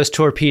one of those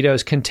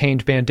torpedoes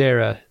contained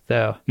Bandera,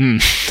 though.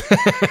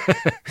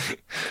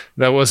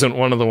 That wasn't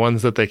one of the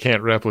ones that they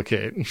can't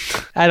replicate.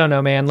 I don't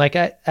know, man. Like,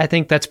 I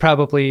think that's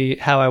probably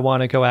how I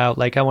want to go out.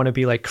 Like, I want to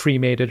be, like,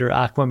 cremated or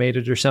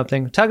aquamated or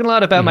something. Talking a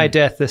lot about my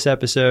death this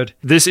episode.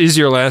 This is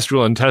your last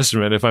will and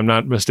testament, if I'm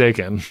not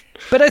mistaken.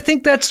 But I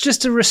think that's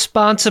just a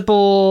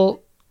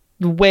responsible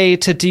way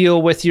to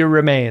deal with your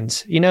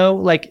remains. You know,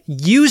 like,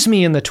 use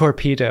me in the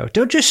torpedo.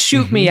 Don't just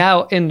shoot me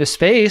out into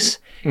space.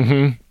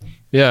 Mm-hmm.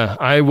 Yeah,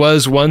 I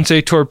was once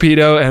a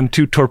torpedo, and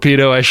to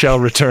torpedo I shall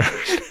return.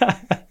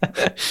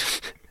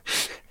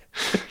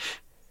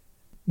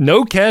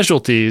 No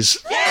casualties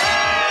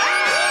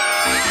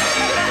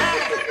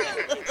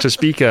to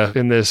speak of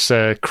in this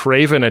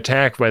craven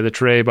attack by the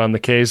Trabe on the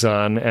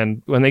Kazon.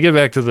 And when they get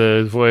back to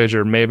the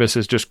Voyager, Mabus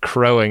is just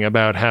crowing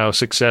about how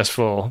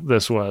successful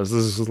this was.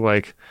 This is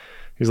like,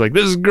 he's like,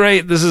 this is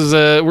great. This is,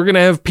 we're going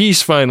to have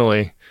peace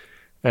finally.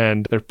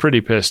 And they're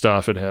pretty pissed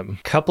off at him.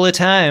 Couple of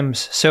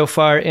times so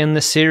far in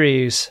the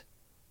series,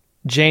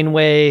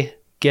 Janeway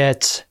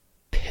gets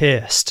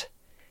pissed.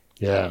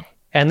 Yeah.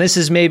 And this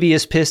is maybe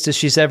as pissed as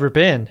she's ever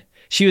been.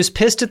 She was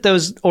pissed at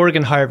those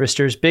organ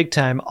harvesters big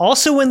time.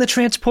 Also in the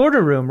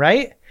transporter room,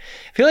 right?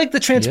 I feel like the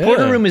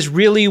transporter room is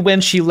really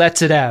when she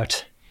lets it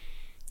out.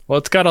 Well,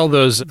 it's got all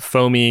those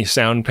foamy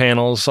sound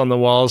panels on the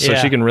walls, so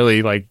she can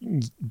really like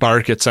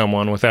bark at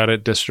someone without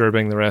it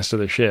disturbing the rest of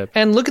the ship.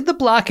 And look at the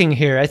blocking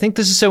here. I think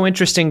this is so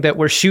interesting that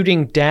we're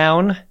shooting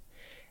down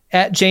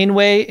at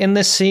Janeway in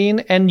this scene,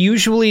 and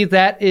usually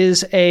that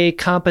is a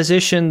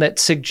composition that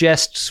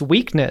suggests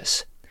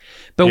weakness.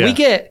 But we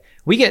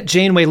get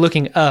Janeway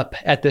looking up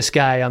at this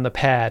guy on the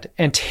pad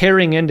and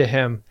tearing into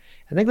him.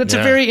 I think that's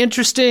a very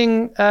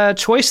interesting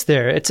choice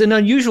there. It's an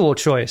unusual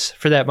choice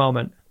for that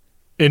moment.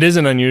 It is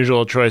an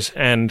unusual choice,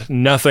 and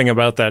nothing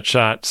about that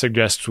shot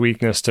suggests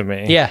weakness to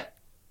me. Yeah.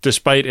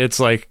 Despite its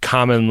like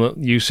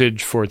common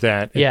usage for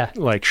that.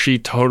 Like she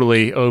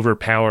totally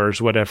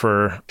overpowers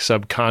whatever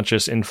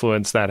subconscious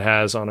influence that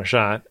has on a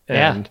shot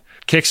and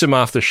kicks him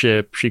off the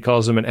ship. She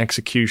calls him an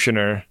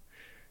executioner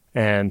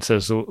and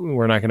says,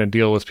 we're not going to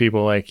deal with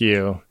people like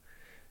you.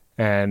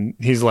 And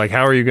he's like,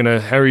 how are you going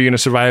to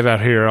survive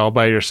out here all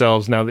by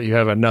yourselves now that you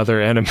have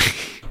another enemy?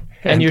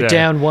 and you're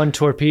down one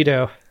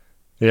torpedo.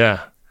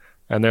 Yeah.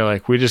 And they're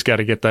like, we just got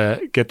to get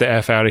the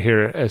F out of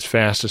here as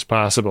fast as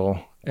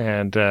possible.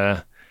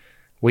 And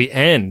we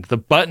end the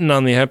button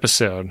on the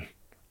episode.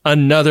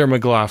 Another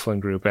McLaughlin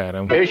group,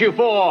 Adam. Issue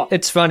 4.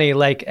 It's funny,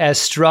 like as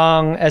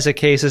strong as a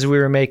case as we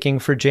were making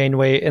for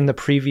Janeway in the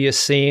previous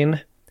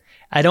scene,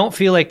 I don't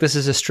feel like this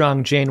is a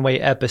strong Janeway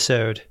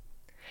episode.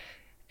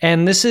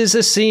 And this is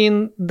a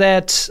scene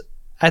that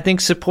I think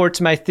supports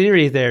my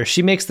theory there.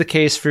 She makes the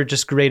case for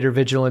just greater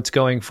vigilance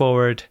going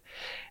forward.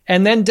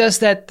 And then does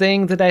that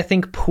thing that I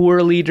think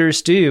poor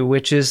leaders do,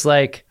 which is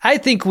like, I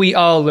think we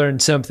all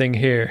learned something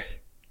here.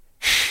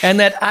 And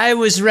that I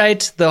was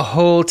right the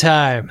whole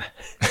time.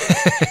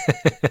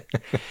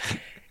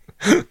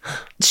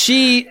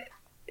 She,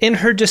 in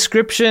her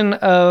description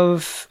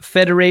of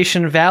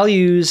Federation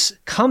values,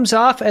 comes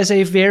off as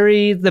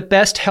the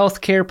best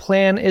healthcare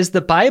plan is the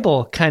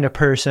Bible kind of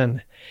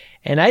person.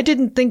 And I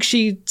didn't think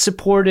she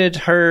supported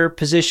her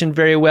position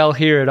very well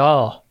here at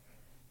all.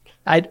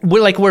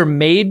 We're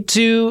made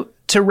to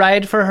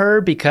ride for her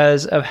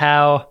because of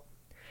how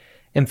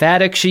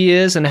emphatic she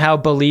is and how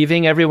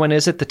believing everyone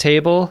is at the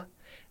table.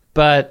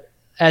 But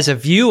as a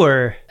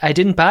viewer, I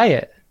didn't buy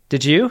it.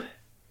 Did you?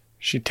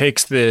 She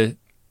takes the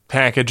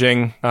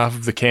packaging off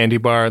of the candy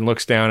bar and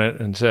looks down at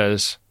it and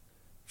says,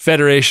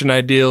 Federation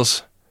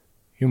ideals,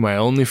 you're my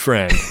only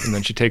friend. And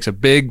then she takes a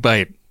big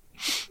bite.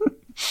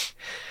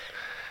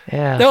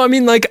 Yeah. No, I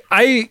mean, like,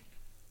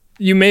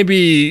 you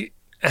maybe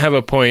have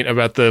a point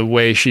about the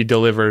way she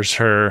delivers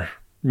her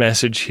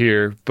message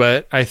here,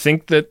 but I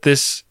think that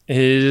this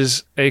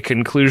is a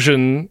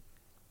conclusion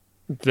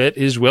that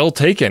is well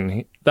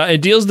taken. The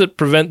ideals that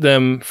prevent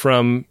them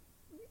from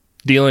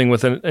dealing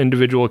with an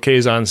individual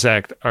Kazon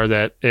sect are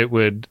that it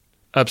would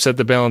upset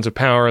the balance of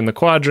power in the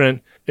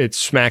quadrant. It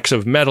smacks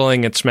of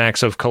meddling. It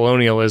smacks of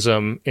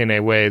colonialism in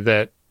a way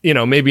that,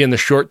 maybe in the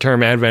short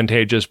term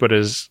advantageous, but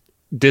is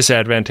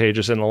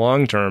disadvantageous in the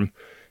long term.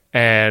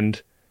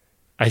 And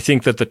I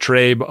think that the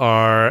Trabe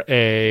are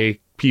a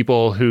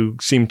people who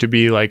seem to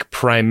be like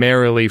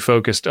primarily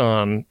focused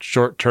on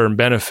short term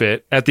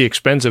benefit at the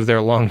expense of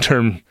their long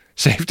term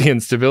safety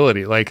and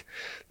stability. Like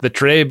the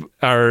Trabe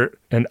are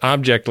an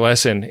object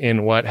lesson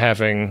in what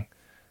having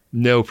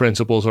no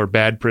principles or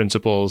bad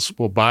principles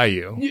will buy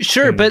you.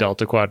 Sure, in the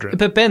Delta Quadrant.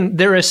 But Ben,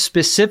 they're a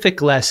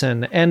specific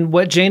lesson. And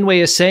what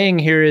Janeway is saying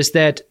here is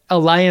that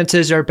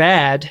alliances are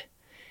bad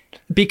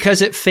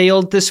because it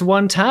failed this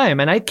one time.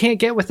 And I can't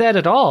get with that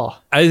at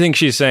all. I think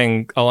she's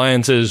saying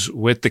alliances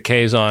with the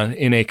Kazon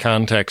in a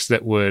context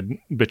that would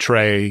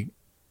betray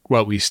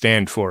what we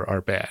stand for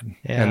are bad.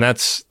 Yeah. And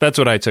that's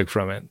what I took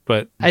from it.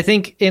 But I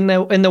think in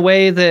the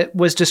way that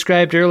was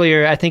described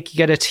earlier, I think you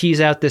got to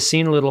tease out this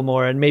scene a little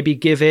more and maybe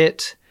give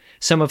it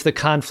some of the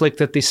conflict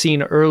that the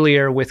scene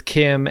earlier with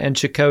Kim and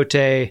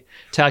Chakotay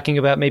talking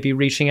about maybe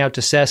reaching out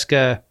to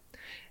Seska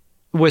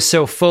was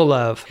so full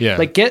of. Yeah.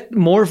 Like, get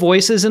more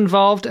voices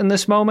involved in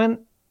this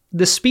moment.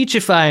 The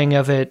speechifying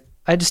of it,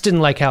 I just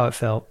didn't like how it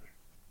felt.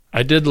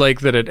 I did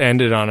like that it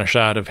ended on a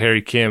shot of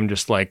Harry Kim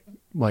just like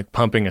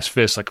pumping his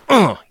fist, like,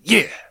 oh,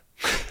 yeah.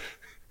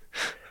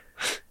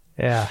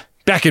 Yeah.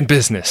 Back in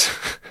business.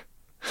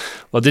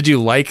 Well, did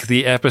you like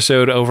the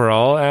episode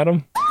overall,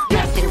 Adam?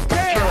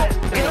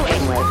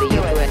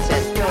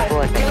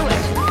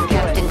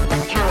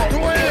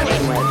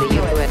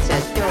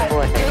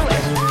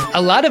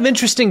 A lot of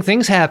interesting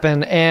things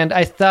happen, and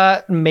I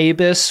thought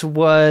Mabus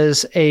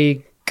was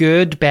a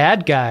good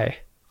bad guy.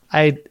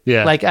 I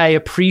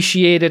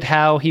appreciated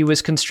how he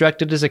was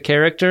constructed as a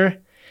character.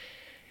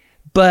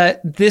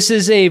 But this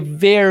is a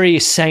very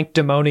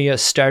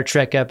sanctimonious Star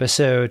Trek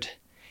episode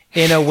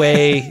in a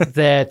way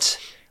that,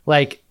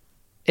 like,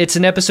 it's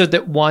an episode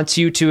that wants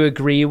you to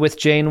agree with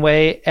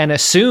Janeway and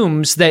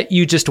assumes that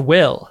you just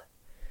will.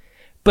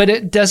 But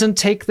it doesn't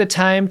take the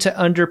time to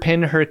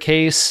underpin her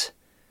case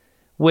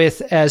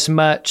with as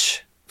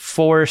much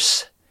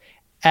force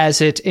as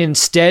it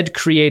instead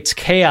creates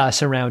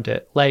chaos around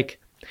it. Like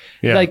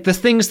the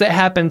things that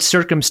happened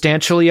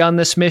circumstantially on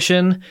this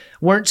mission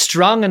weren't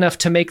strong enough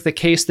to make the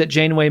case that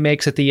Janeway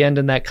makes at the end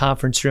in that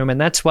conference room.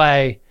 And that's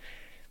why,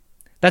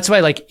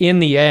 like, in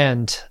the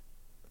end,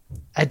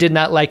 I did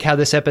not like how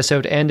this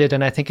episode ended.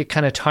 And I think it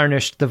kind of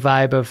tarnished the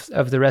vibe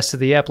of the rest of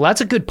the ep. Lots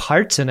of good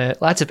parts in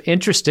it. Lots of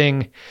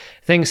interesting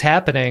things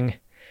happening.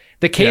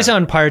 The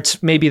Kazon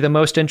parts may be the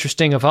most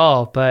interesting of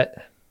all, but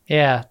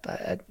yeah,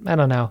 I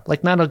don't know.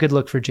 Like, not a good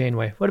look for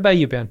Janeway. What about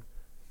you, Ben?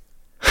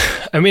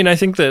 I mean, I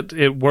think that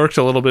it worked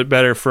a little bit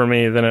better for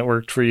me than it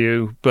worked for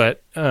you,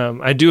 but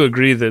I do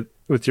agree that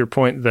with your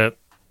point that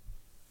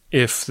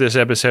if this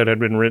episode had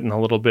been written a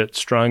little bit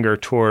stronger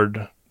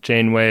toward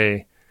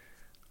Janeway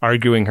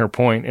arguing her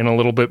point in a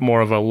little bit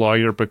more of a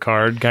lawyer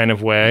Picard kind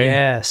of way.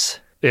 Yes.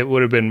 It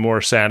would have been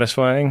more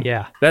satisfying.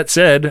 Yeah. That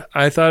said,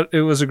 I thought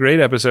it was a great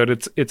episode.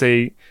 It's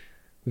a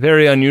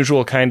very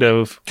unusual kind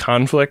of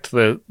conflict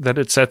that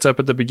it sets up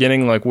at the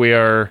beginning. Like, we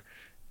are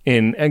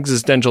in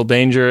existential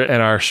danger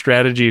and our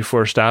strategy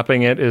for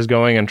stopping it is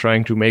going and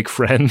trying to make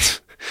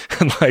friends.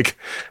 And like,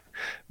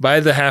 by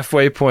the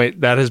halfway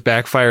point, that has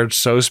backfired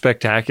so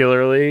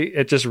spectacularly.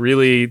 It just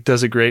really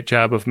does a great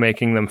job of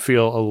making them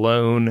feel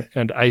alone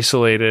and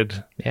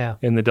isolated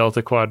in the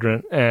Delta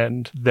Quadrant.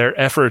 And their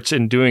efforts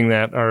in doing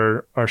that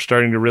are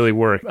starting to really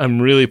work.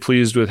 I'm really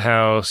pleased with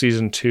how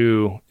season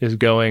 2 is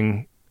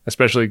going,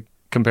 especially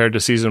compared to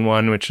season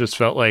 1, which just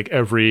felt like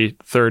every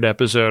third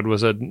episode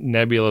was a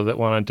nebula that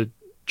wanted to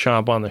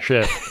chomp on the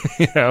ship.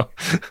 You know,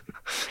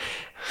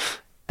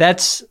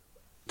 that's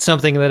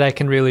something that I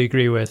can really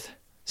agree with.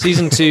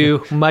 Season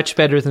 2, much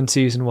better than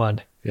season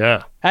 1.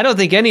 Yeah. I don't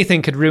think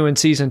anything could ruin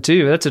season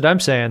 2. That's what I'm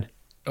saying.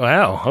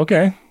 Wow.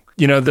 Okay.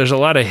 You know, there's a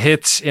lot of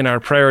hits in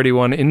our Priority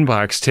 1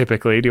 inbox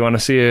typically. Do you want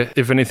to see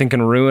if anything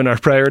can ruin our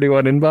Priority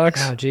 1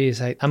 inbox? Oh, geez.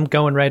 I'm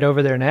going right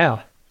over there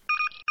now.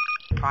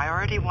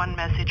 Priority 1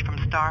 message from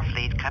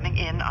Starfleet coming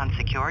in on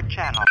secured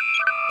channel.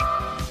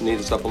 Need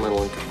a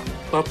supplemental income.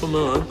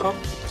 Supplemental income?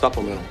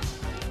 Supplemental.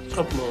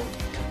 Supplemental.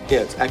 Yeah,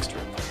 it's extra.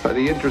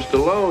 The interest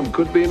alone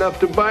could be enough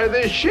to buy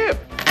this ship.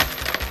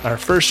 Our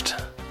first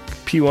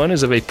P1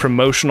 is of a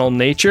promotional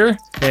nature,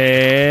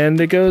 and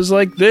it goes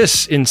like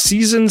this. In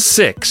Season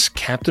 6,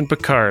 Captain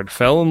Picard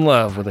fell in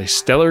love with a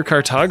stellar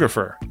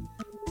cartographer.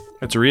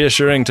 It's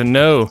reassuring to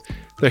know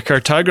that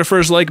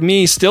cartographers like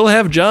me still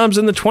have jobs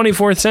in the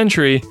 24th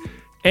century,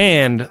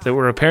 and that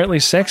we're apparently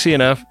sexy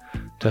enough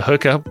to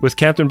hook up with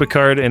Captain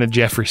Picard in a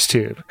Jeffries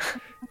tube.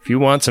 If you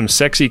want some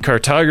sexy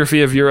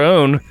cartography of your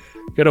own,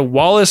 go to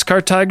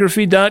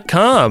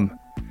wallacecartography.com.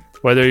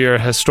 Whether you're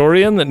a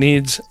historian that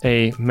needs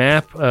a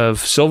map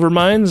of silver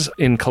mines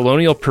in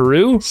colonial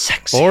Peru,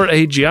 or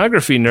a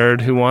geography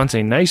nerd who wants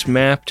a nice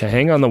map to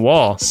hang on the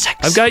wall,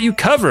 I've got you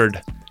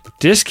covered.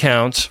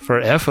 Discounts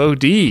for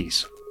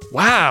FODs.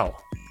 Wow.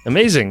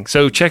 Amazing.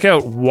 So check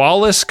out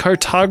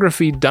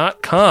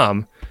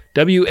wallacecartography.com,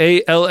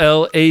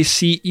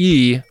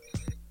 WALLACE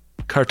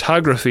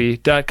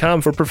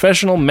cartography.com for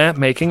professional map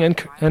making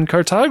and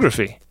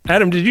cartography.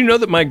 Adam, did you know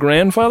that my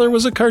grandfather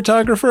was a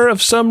cartographer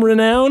of some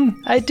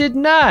renown? I did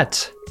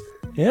not.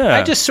 Yeah.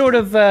 I just sort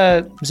of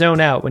zone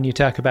out when you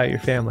talk about your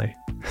family.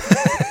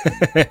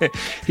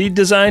 He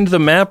designed the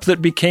map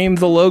that became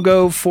the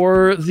logo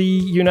for the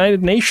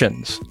United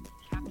Nations.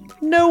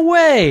 No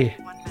way.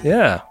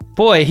 Yeah.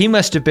 Boy, he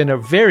must have been a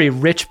very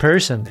rich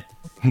person.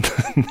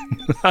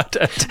 Not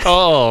at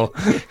all.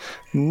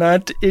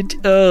 Not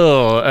at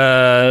all.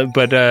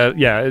 But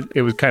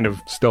it was kind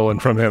of stolen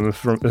from him,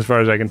 as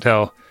far as I can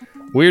tell.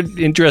 Weird,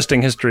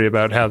 interesting history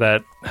about how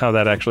that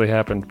actually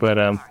happened. But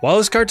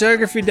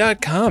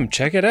wallacecartography.com,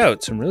 check it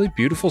out. Some really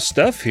beautiful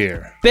stuff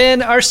here.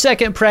 Ben, our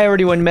second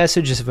Priority 1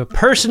 message is of a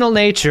personal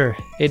nature.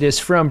 It is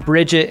from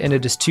Bridget, and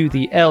it is to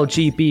the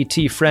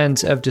LGBT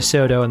friends of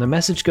DeSoto. And the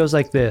message goes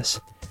like this.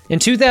 In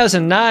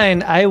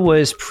 2009, I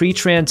was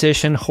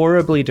pre-transition,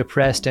 horribly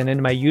depressed, and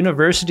in my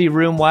university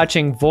room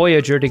watching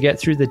Voyager to get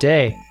through the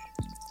day.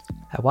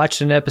 I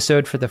watched an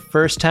episode for the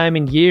first time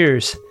in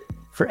years,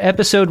 for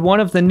episode 1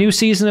 of the new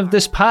season of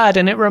this pod,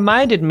 and it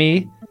reminded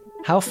me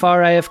how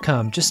far I have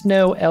come. Just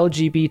know,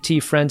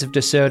 LGBT friends of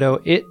DeSoto,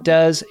 it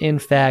does, in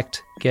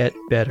fact, get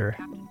better.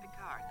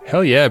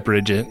 Hell yeah,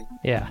 Bridget.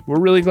 Yeah. We're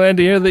really glad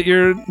to hear that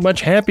you're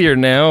much happier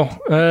now,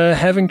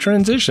 having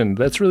transitioned.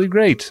 That's really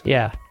great.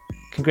 Yeah.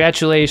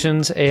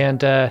 Congratulations,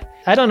 and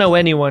I don't know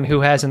anyone who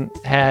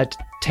hasn't had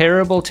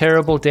terrible,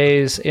 terrible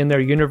days in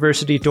their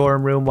university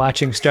dorm room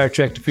watching Star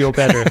Trek to feel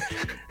better.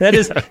 That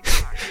is...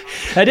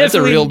 That's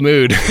a real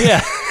mood.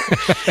 Yeah.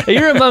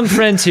 You're among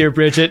friends here,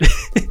 Bridget.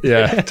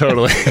 Yeah,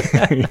 totally.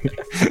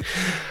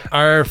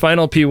 Our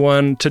final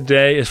P1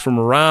 today is from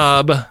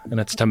Rob, and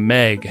it's to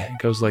Meg. It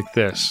goes like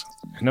this.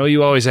 I know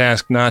you always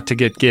ask not to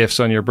get gifts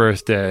on your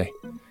birthday,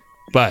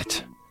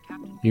 but...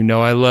 you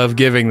know I love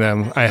giving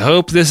them. I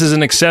hope this is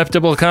an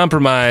acceptable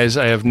compromise.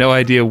 I have no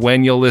idea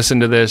when you'll listen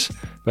to this,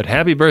 but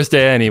happy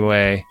birthday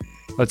anyway.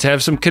 Let's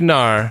have some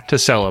Kanar to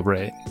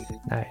celebrate.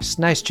 Nice.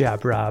 Nice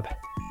job, Rob.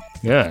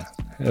 Yeah.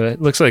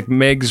 It looks like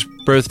Meg's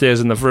birthday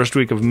is in the first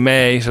week of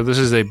May, so this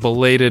is a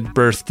belated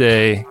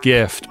birthday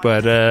gift,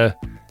 but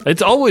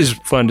it's always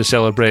fun to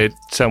celebrate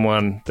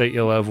someone that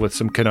you love with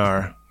some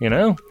Kanar, you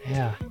know?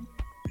 Yeah.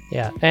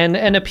 Yeah. And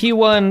a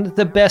P1,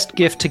 the best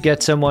gift to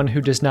get someone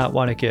who does not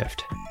want a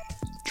gift.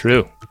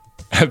 True.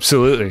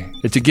 Absolutely.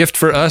 It's a gift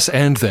for us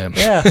and them.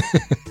 Yeah.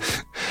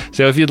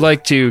 So if you'd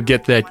like to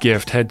get that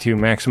gift, head to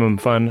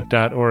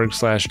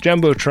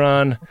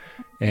MaximumFun.org/Jumbotron,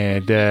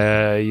 and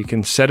you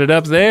can set it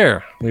up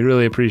there. We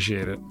really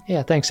appreciate it.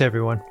 Yeah, thanks,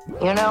 everyone.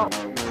 You know,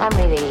 I'm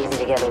really easy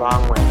to get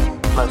along with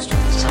most of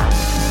the time.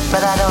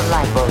 But I don't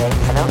like bullying,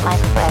 I don't like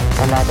threats,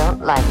 and I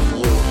don't like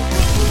you.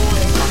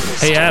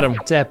 Hey, Adam.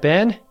 What's that,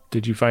 Ben?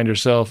 Did you find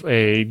yourself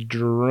a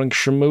drunk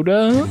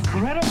Shimoda?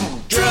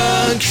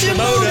 Drunk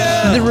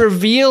Shimoda! The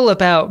reveal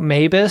about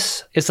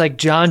Mavis is like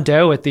John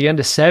Doe at the end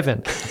of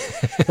 7.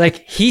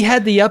 Like, he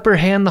had the upper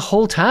hand the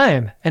whole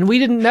time, and we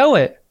didn't know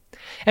it.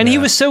 And he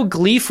was so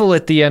gleeful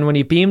at the end when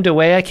he beamed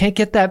away. I can't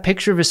get that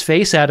picture of his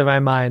face out of my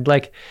mind.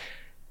 Like,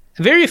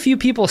 very few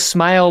people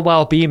smile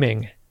while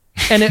beaming.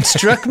 And it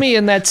struck me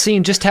in that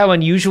scene just how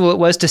unusual it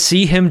was to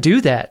see him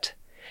do that.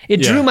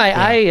 It drew my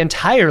eye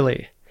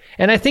entirely.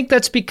 And I think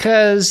that's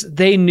because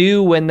they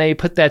knew when they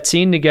put that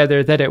scene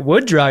together that it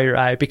would draw your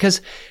eye,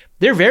 because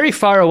they're very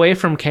far away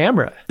from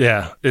camera.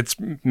 Yeah, it's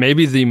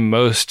maybe the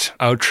most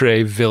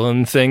outre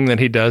villain thing that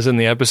he does in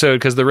the episode,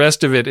 because the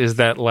rest of it is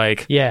that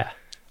like,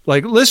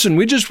 listen,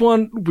 we just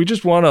want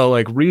a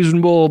like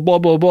reasonable blah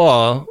blah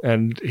blah,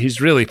 and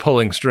he's really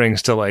pulling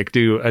strings to like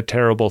do a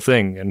terrible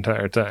thing the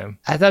entire time.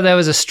 I thought that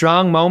was a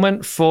strong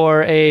moment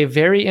for a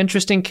very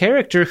interesting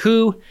character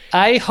who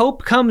I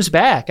hope comes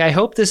back. I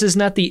hope this is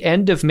not the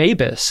end of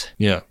Mavis.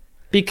 Yeah,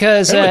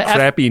 because a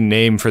crappy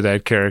name for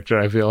that character.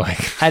 I feel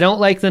like I don't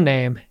like the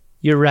name.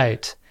 You're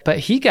right. But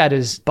he got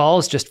his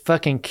balls just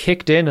fucking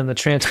kicked in the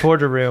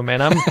transporter room,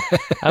 and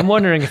I'm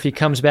wondering if he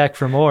comes back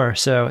for more.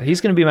 So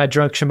he's going to be my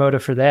drunk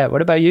Shimoda for that.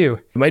 What about you?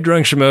 My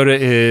drunk Shimoda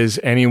is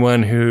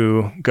anyone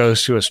who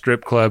goes to a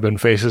strip club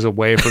and faces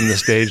away from the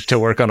stage to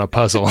work on a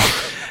puzzle.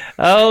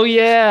 Oh,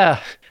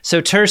 yeah.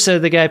 So Tersa,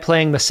 the guy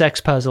playing the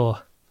sex puzzle,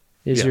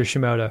 is your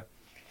Shimoda.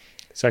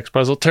 Sex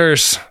puzzle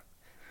Terse.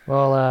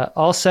 Well,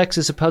 all sex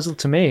is a puzzle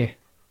to me,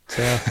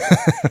 so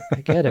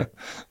I get it.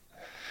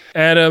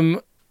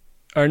 Adam,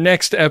 our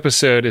next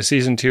episode is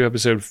Season 2,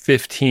 Episode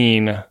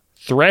 15,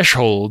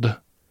 Threshold.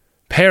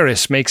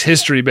 Paris makes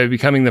history by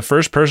becoming the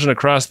first person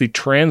across the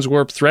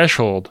transwarp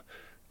threshold,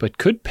 but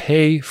could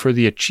pay for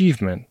the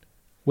achievement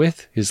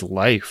with his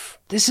life.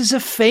 This is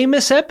a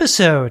famous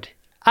episode.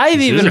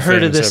 I've even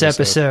heard of this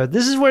episode.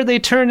 This is where they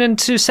turn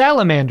into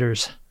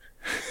salamanders.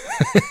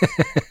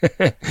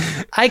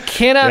 I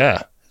cannot...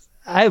 Yeah.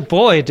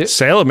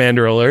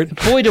 Salamander alert.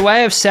 Boy, do I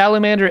have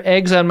salamander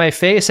eggs on my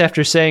face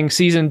after saying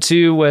Season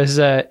 2 was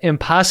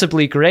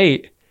impossibly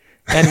great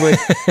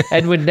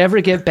and would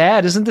never get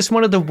bad. Isn't this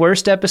one of the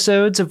worst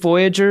episodes of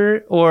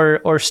Voyager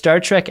or Star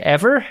Trek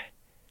ever?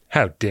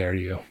 How dare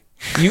you?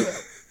 You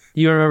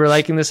remember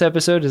liking this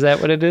episode? Is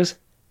that what it is?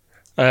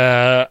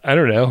 I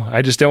don't know.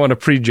 I just don't want to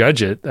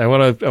prejudge it. I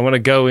want to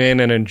go in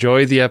and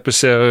enjoy the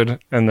episode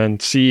and then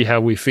see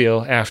how we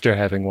feel after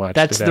having watched it.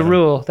 That's the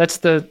rule. That's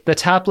the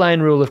top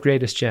line rule of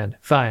Greatest Gen.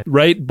 Fine.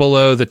 Right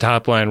below the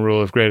top line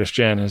rule of Greatest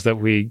Gen is that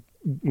we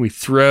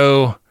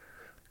throw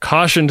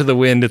caution to the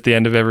wind at the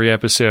end of every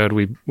episode.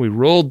 We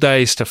roll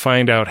dice to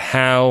find out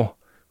how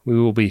we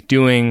will be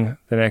doing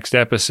the next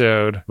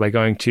episode by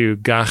going to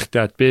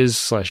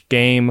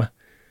gach.biz/game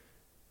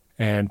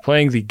and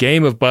playing the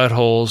game of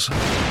buttholes,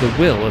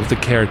 the will of the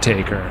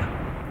caretaker.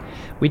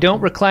 We don't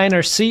recline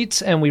our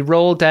seats, and we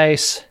roll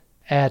dice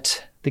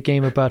at the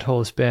game of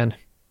buttholes, Ben.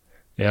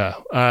 Yeah.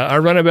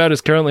 Our runabout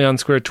is currently on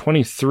square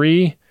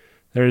 23.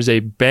 There's a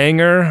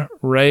banger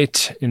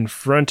right in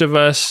front of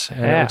us,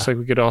 and it looks like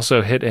we could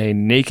also hit a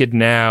Naked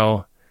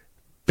Now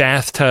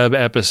bathtub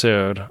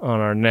episode on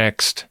our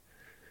next,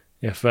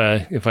 if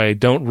I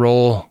don't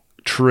roll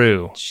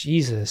true.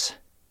 Jesus.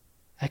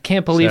 I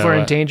can't believe we're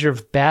in danger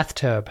of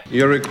bathtub.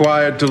 You're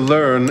required to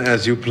learn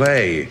as you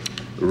play.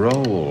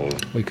 Roll.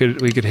 We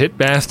could hit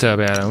bathtub,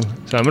 Adam.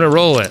 So I'm going to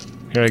roll it.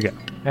 Here I go.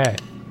 All right.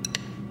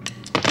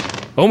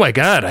 Oh my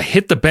God, I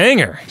hit the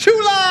banger.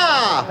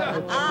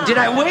 Chula! Did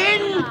I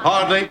win?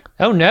 Hardly.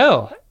 Oh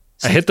no.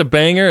 I hit the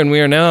banger and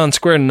we are now on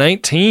square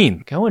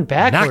 19. Going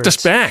backwards. Knocked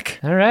us back.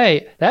 All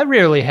right. That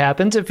rarely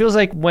happens. It feels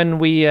like when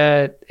we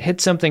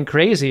hit something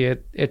crazy,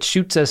 it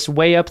shoots us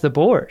way up the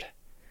board.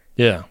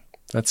 Yeah.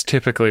 That's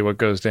typically what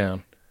goes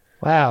down.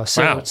 Wow.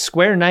 So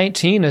square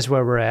 19 is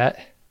where we're at.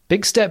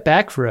 Big step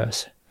back for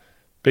us.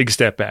 Big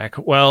step back.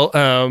 Well,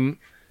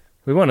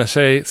 we want to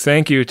say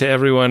thank you to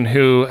everyone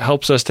who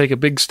helps us take a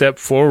big step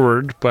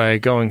forward by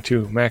going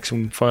to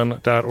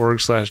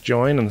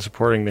MaximumFun.org/join and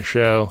supporting the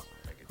show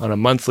on a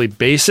monthly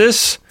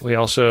basis. We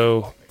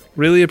also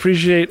really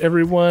appreciate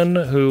everyone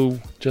who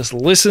just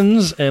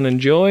listens and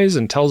enjoys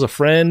and tells a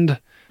friend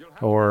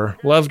or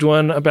loved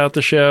one about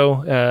the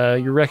show.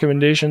 Your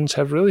recommendations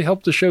have really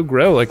helped the show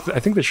grow. I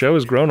think the show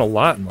has grown a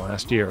lot in the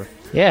last year.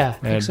 Yeah,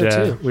 I think so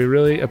too. We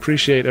really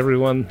appreciate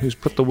everyone who's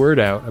put the word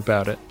out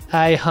about it.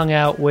 I hung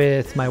out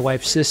with my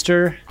wife's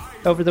sister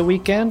over the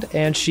weekend,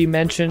 and she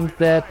mentioned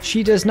that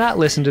she does not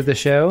listen to the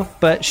show,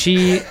 but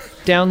she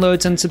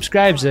downloads and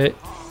subscribes it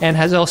and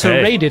has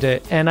also rated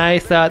it. And I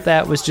thought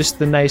that was just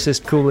the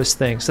nicest, coolest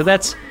thing. So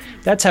that's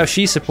how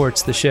she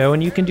supports the show,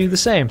 and you can do the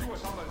same.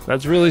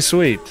 That's really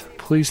sweet.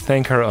 Please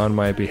thank her on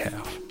my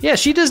behalf. Yeah,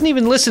 she doesn't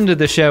even listen to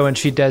the show and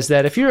she does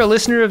that. If you're a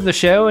listener of the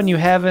show and you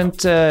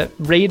haven't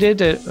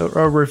rated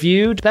or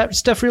reviewed, that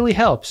stuff really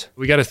helps.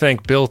 We got to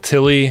thank Bill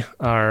Tilley,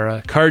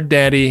 our card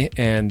daddy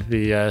and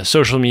the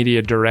social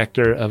media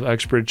director of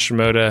Uxbridge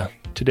Shimoda.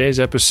 today's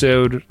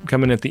episode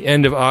coming at the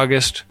end of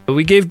August.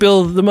 We gave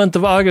Bill the month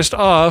of August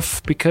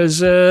off because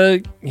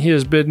he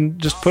has been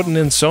just putting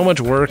in so much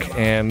work,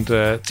 and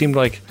it seemed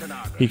like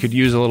he could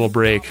use a little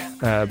break.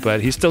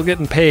 But he's still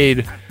getting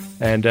paid,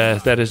 and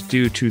that is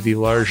due to the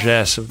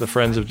largesse of the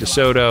Friends of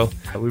DeSoto.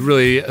 We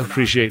really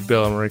appreciate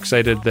Bill, and we're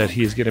excited that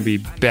he's going to be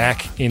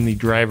back in the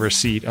driver's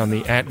seat on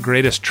the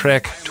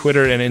 @GreatestTrek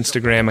Twitter and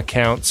Instagram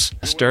accounts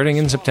starting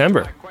in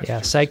September.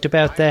 Yeah, psyched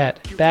about that.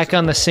 Back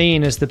on the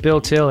scene is the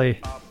Bill Tilley.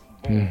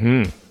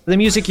 Mm-hmm. The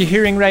music you're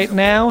hearing right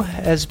now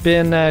has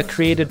been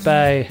created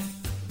by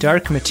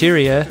Dark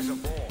Materia,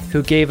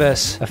 who gave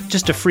us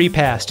just a free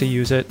pass to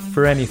use it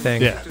for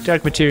anything. Yeah.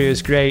 Dark Materia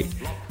is great.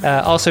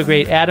 Also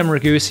great, Adam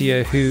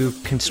Ragusia, who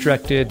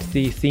constructed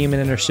the theme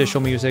and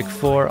interstitial music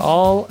for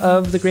all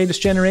of The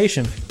Greatest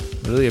Generation.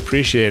 Really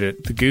appreciate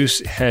it. The Goose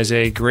has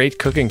a great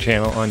cooking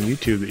channel on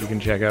YouTube that you can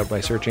check out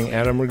by searching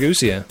Adam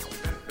Ragusia.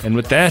 And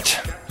with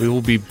that, we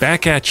will be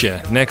back at you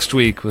next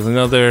week with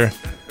another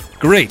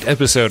great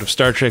episode of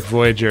Star Trek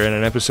Voyager and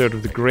an episode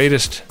of The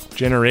Greatest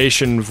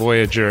Generation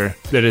Voyager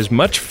that is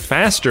much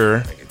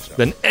faster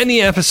than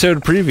any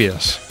episode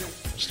previous.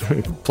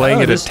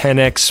 Playing it at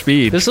 10x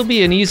speed. This will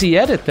be an easy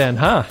edit then,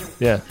 huh?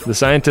 Yeah, the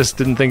scientists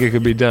didn't think it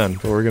could be done,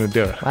 but we're going to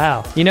do it.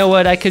 Wow. You know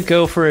what? I could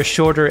go for a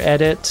shorter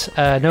edit,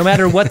 no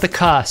matter what the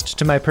cost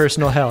to my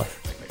personal health.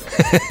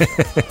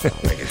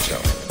 Make it so.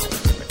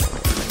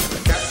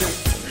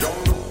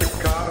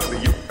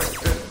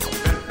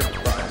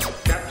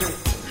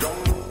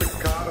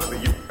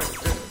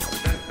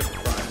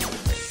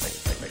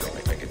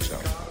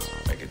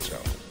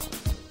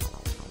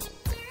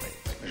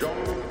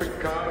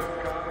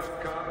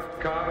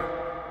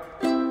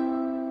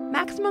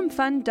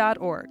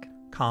 MaximumFun.org.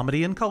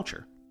 Comedy and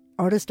culture.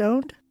 Artist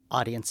owned.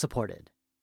 Audience supported.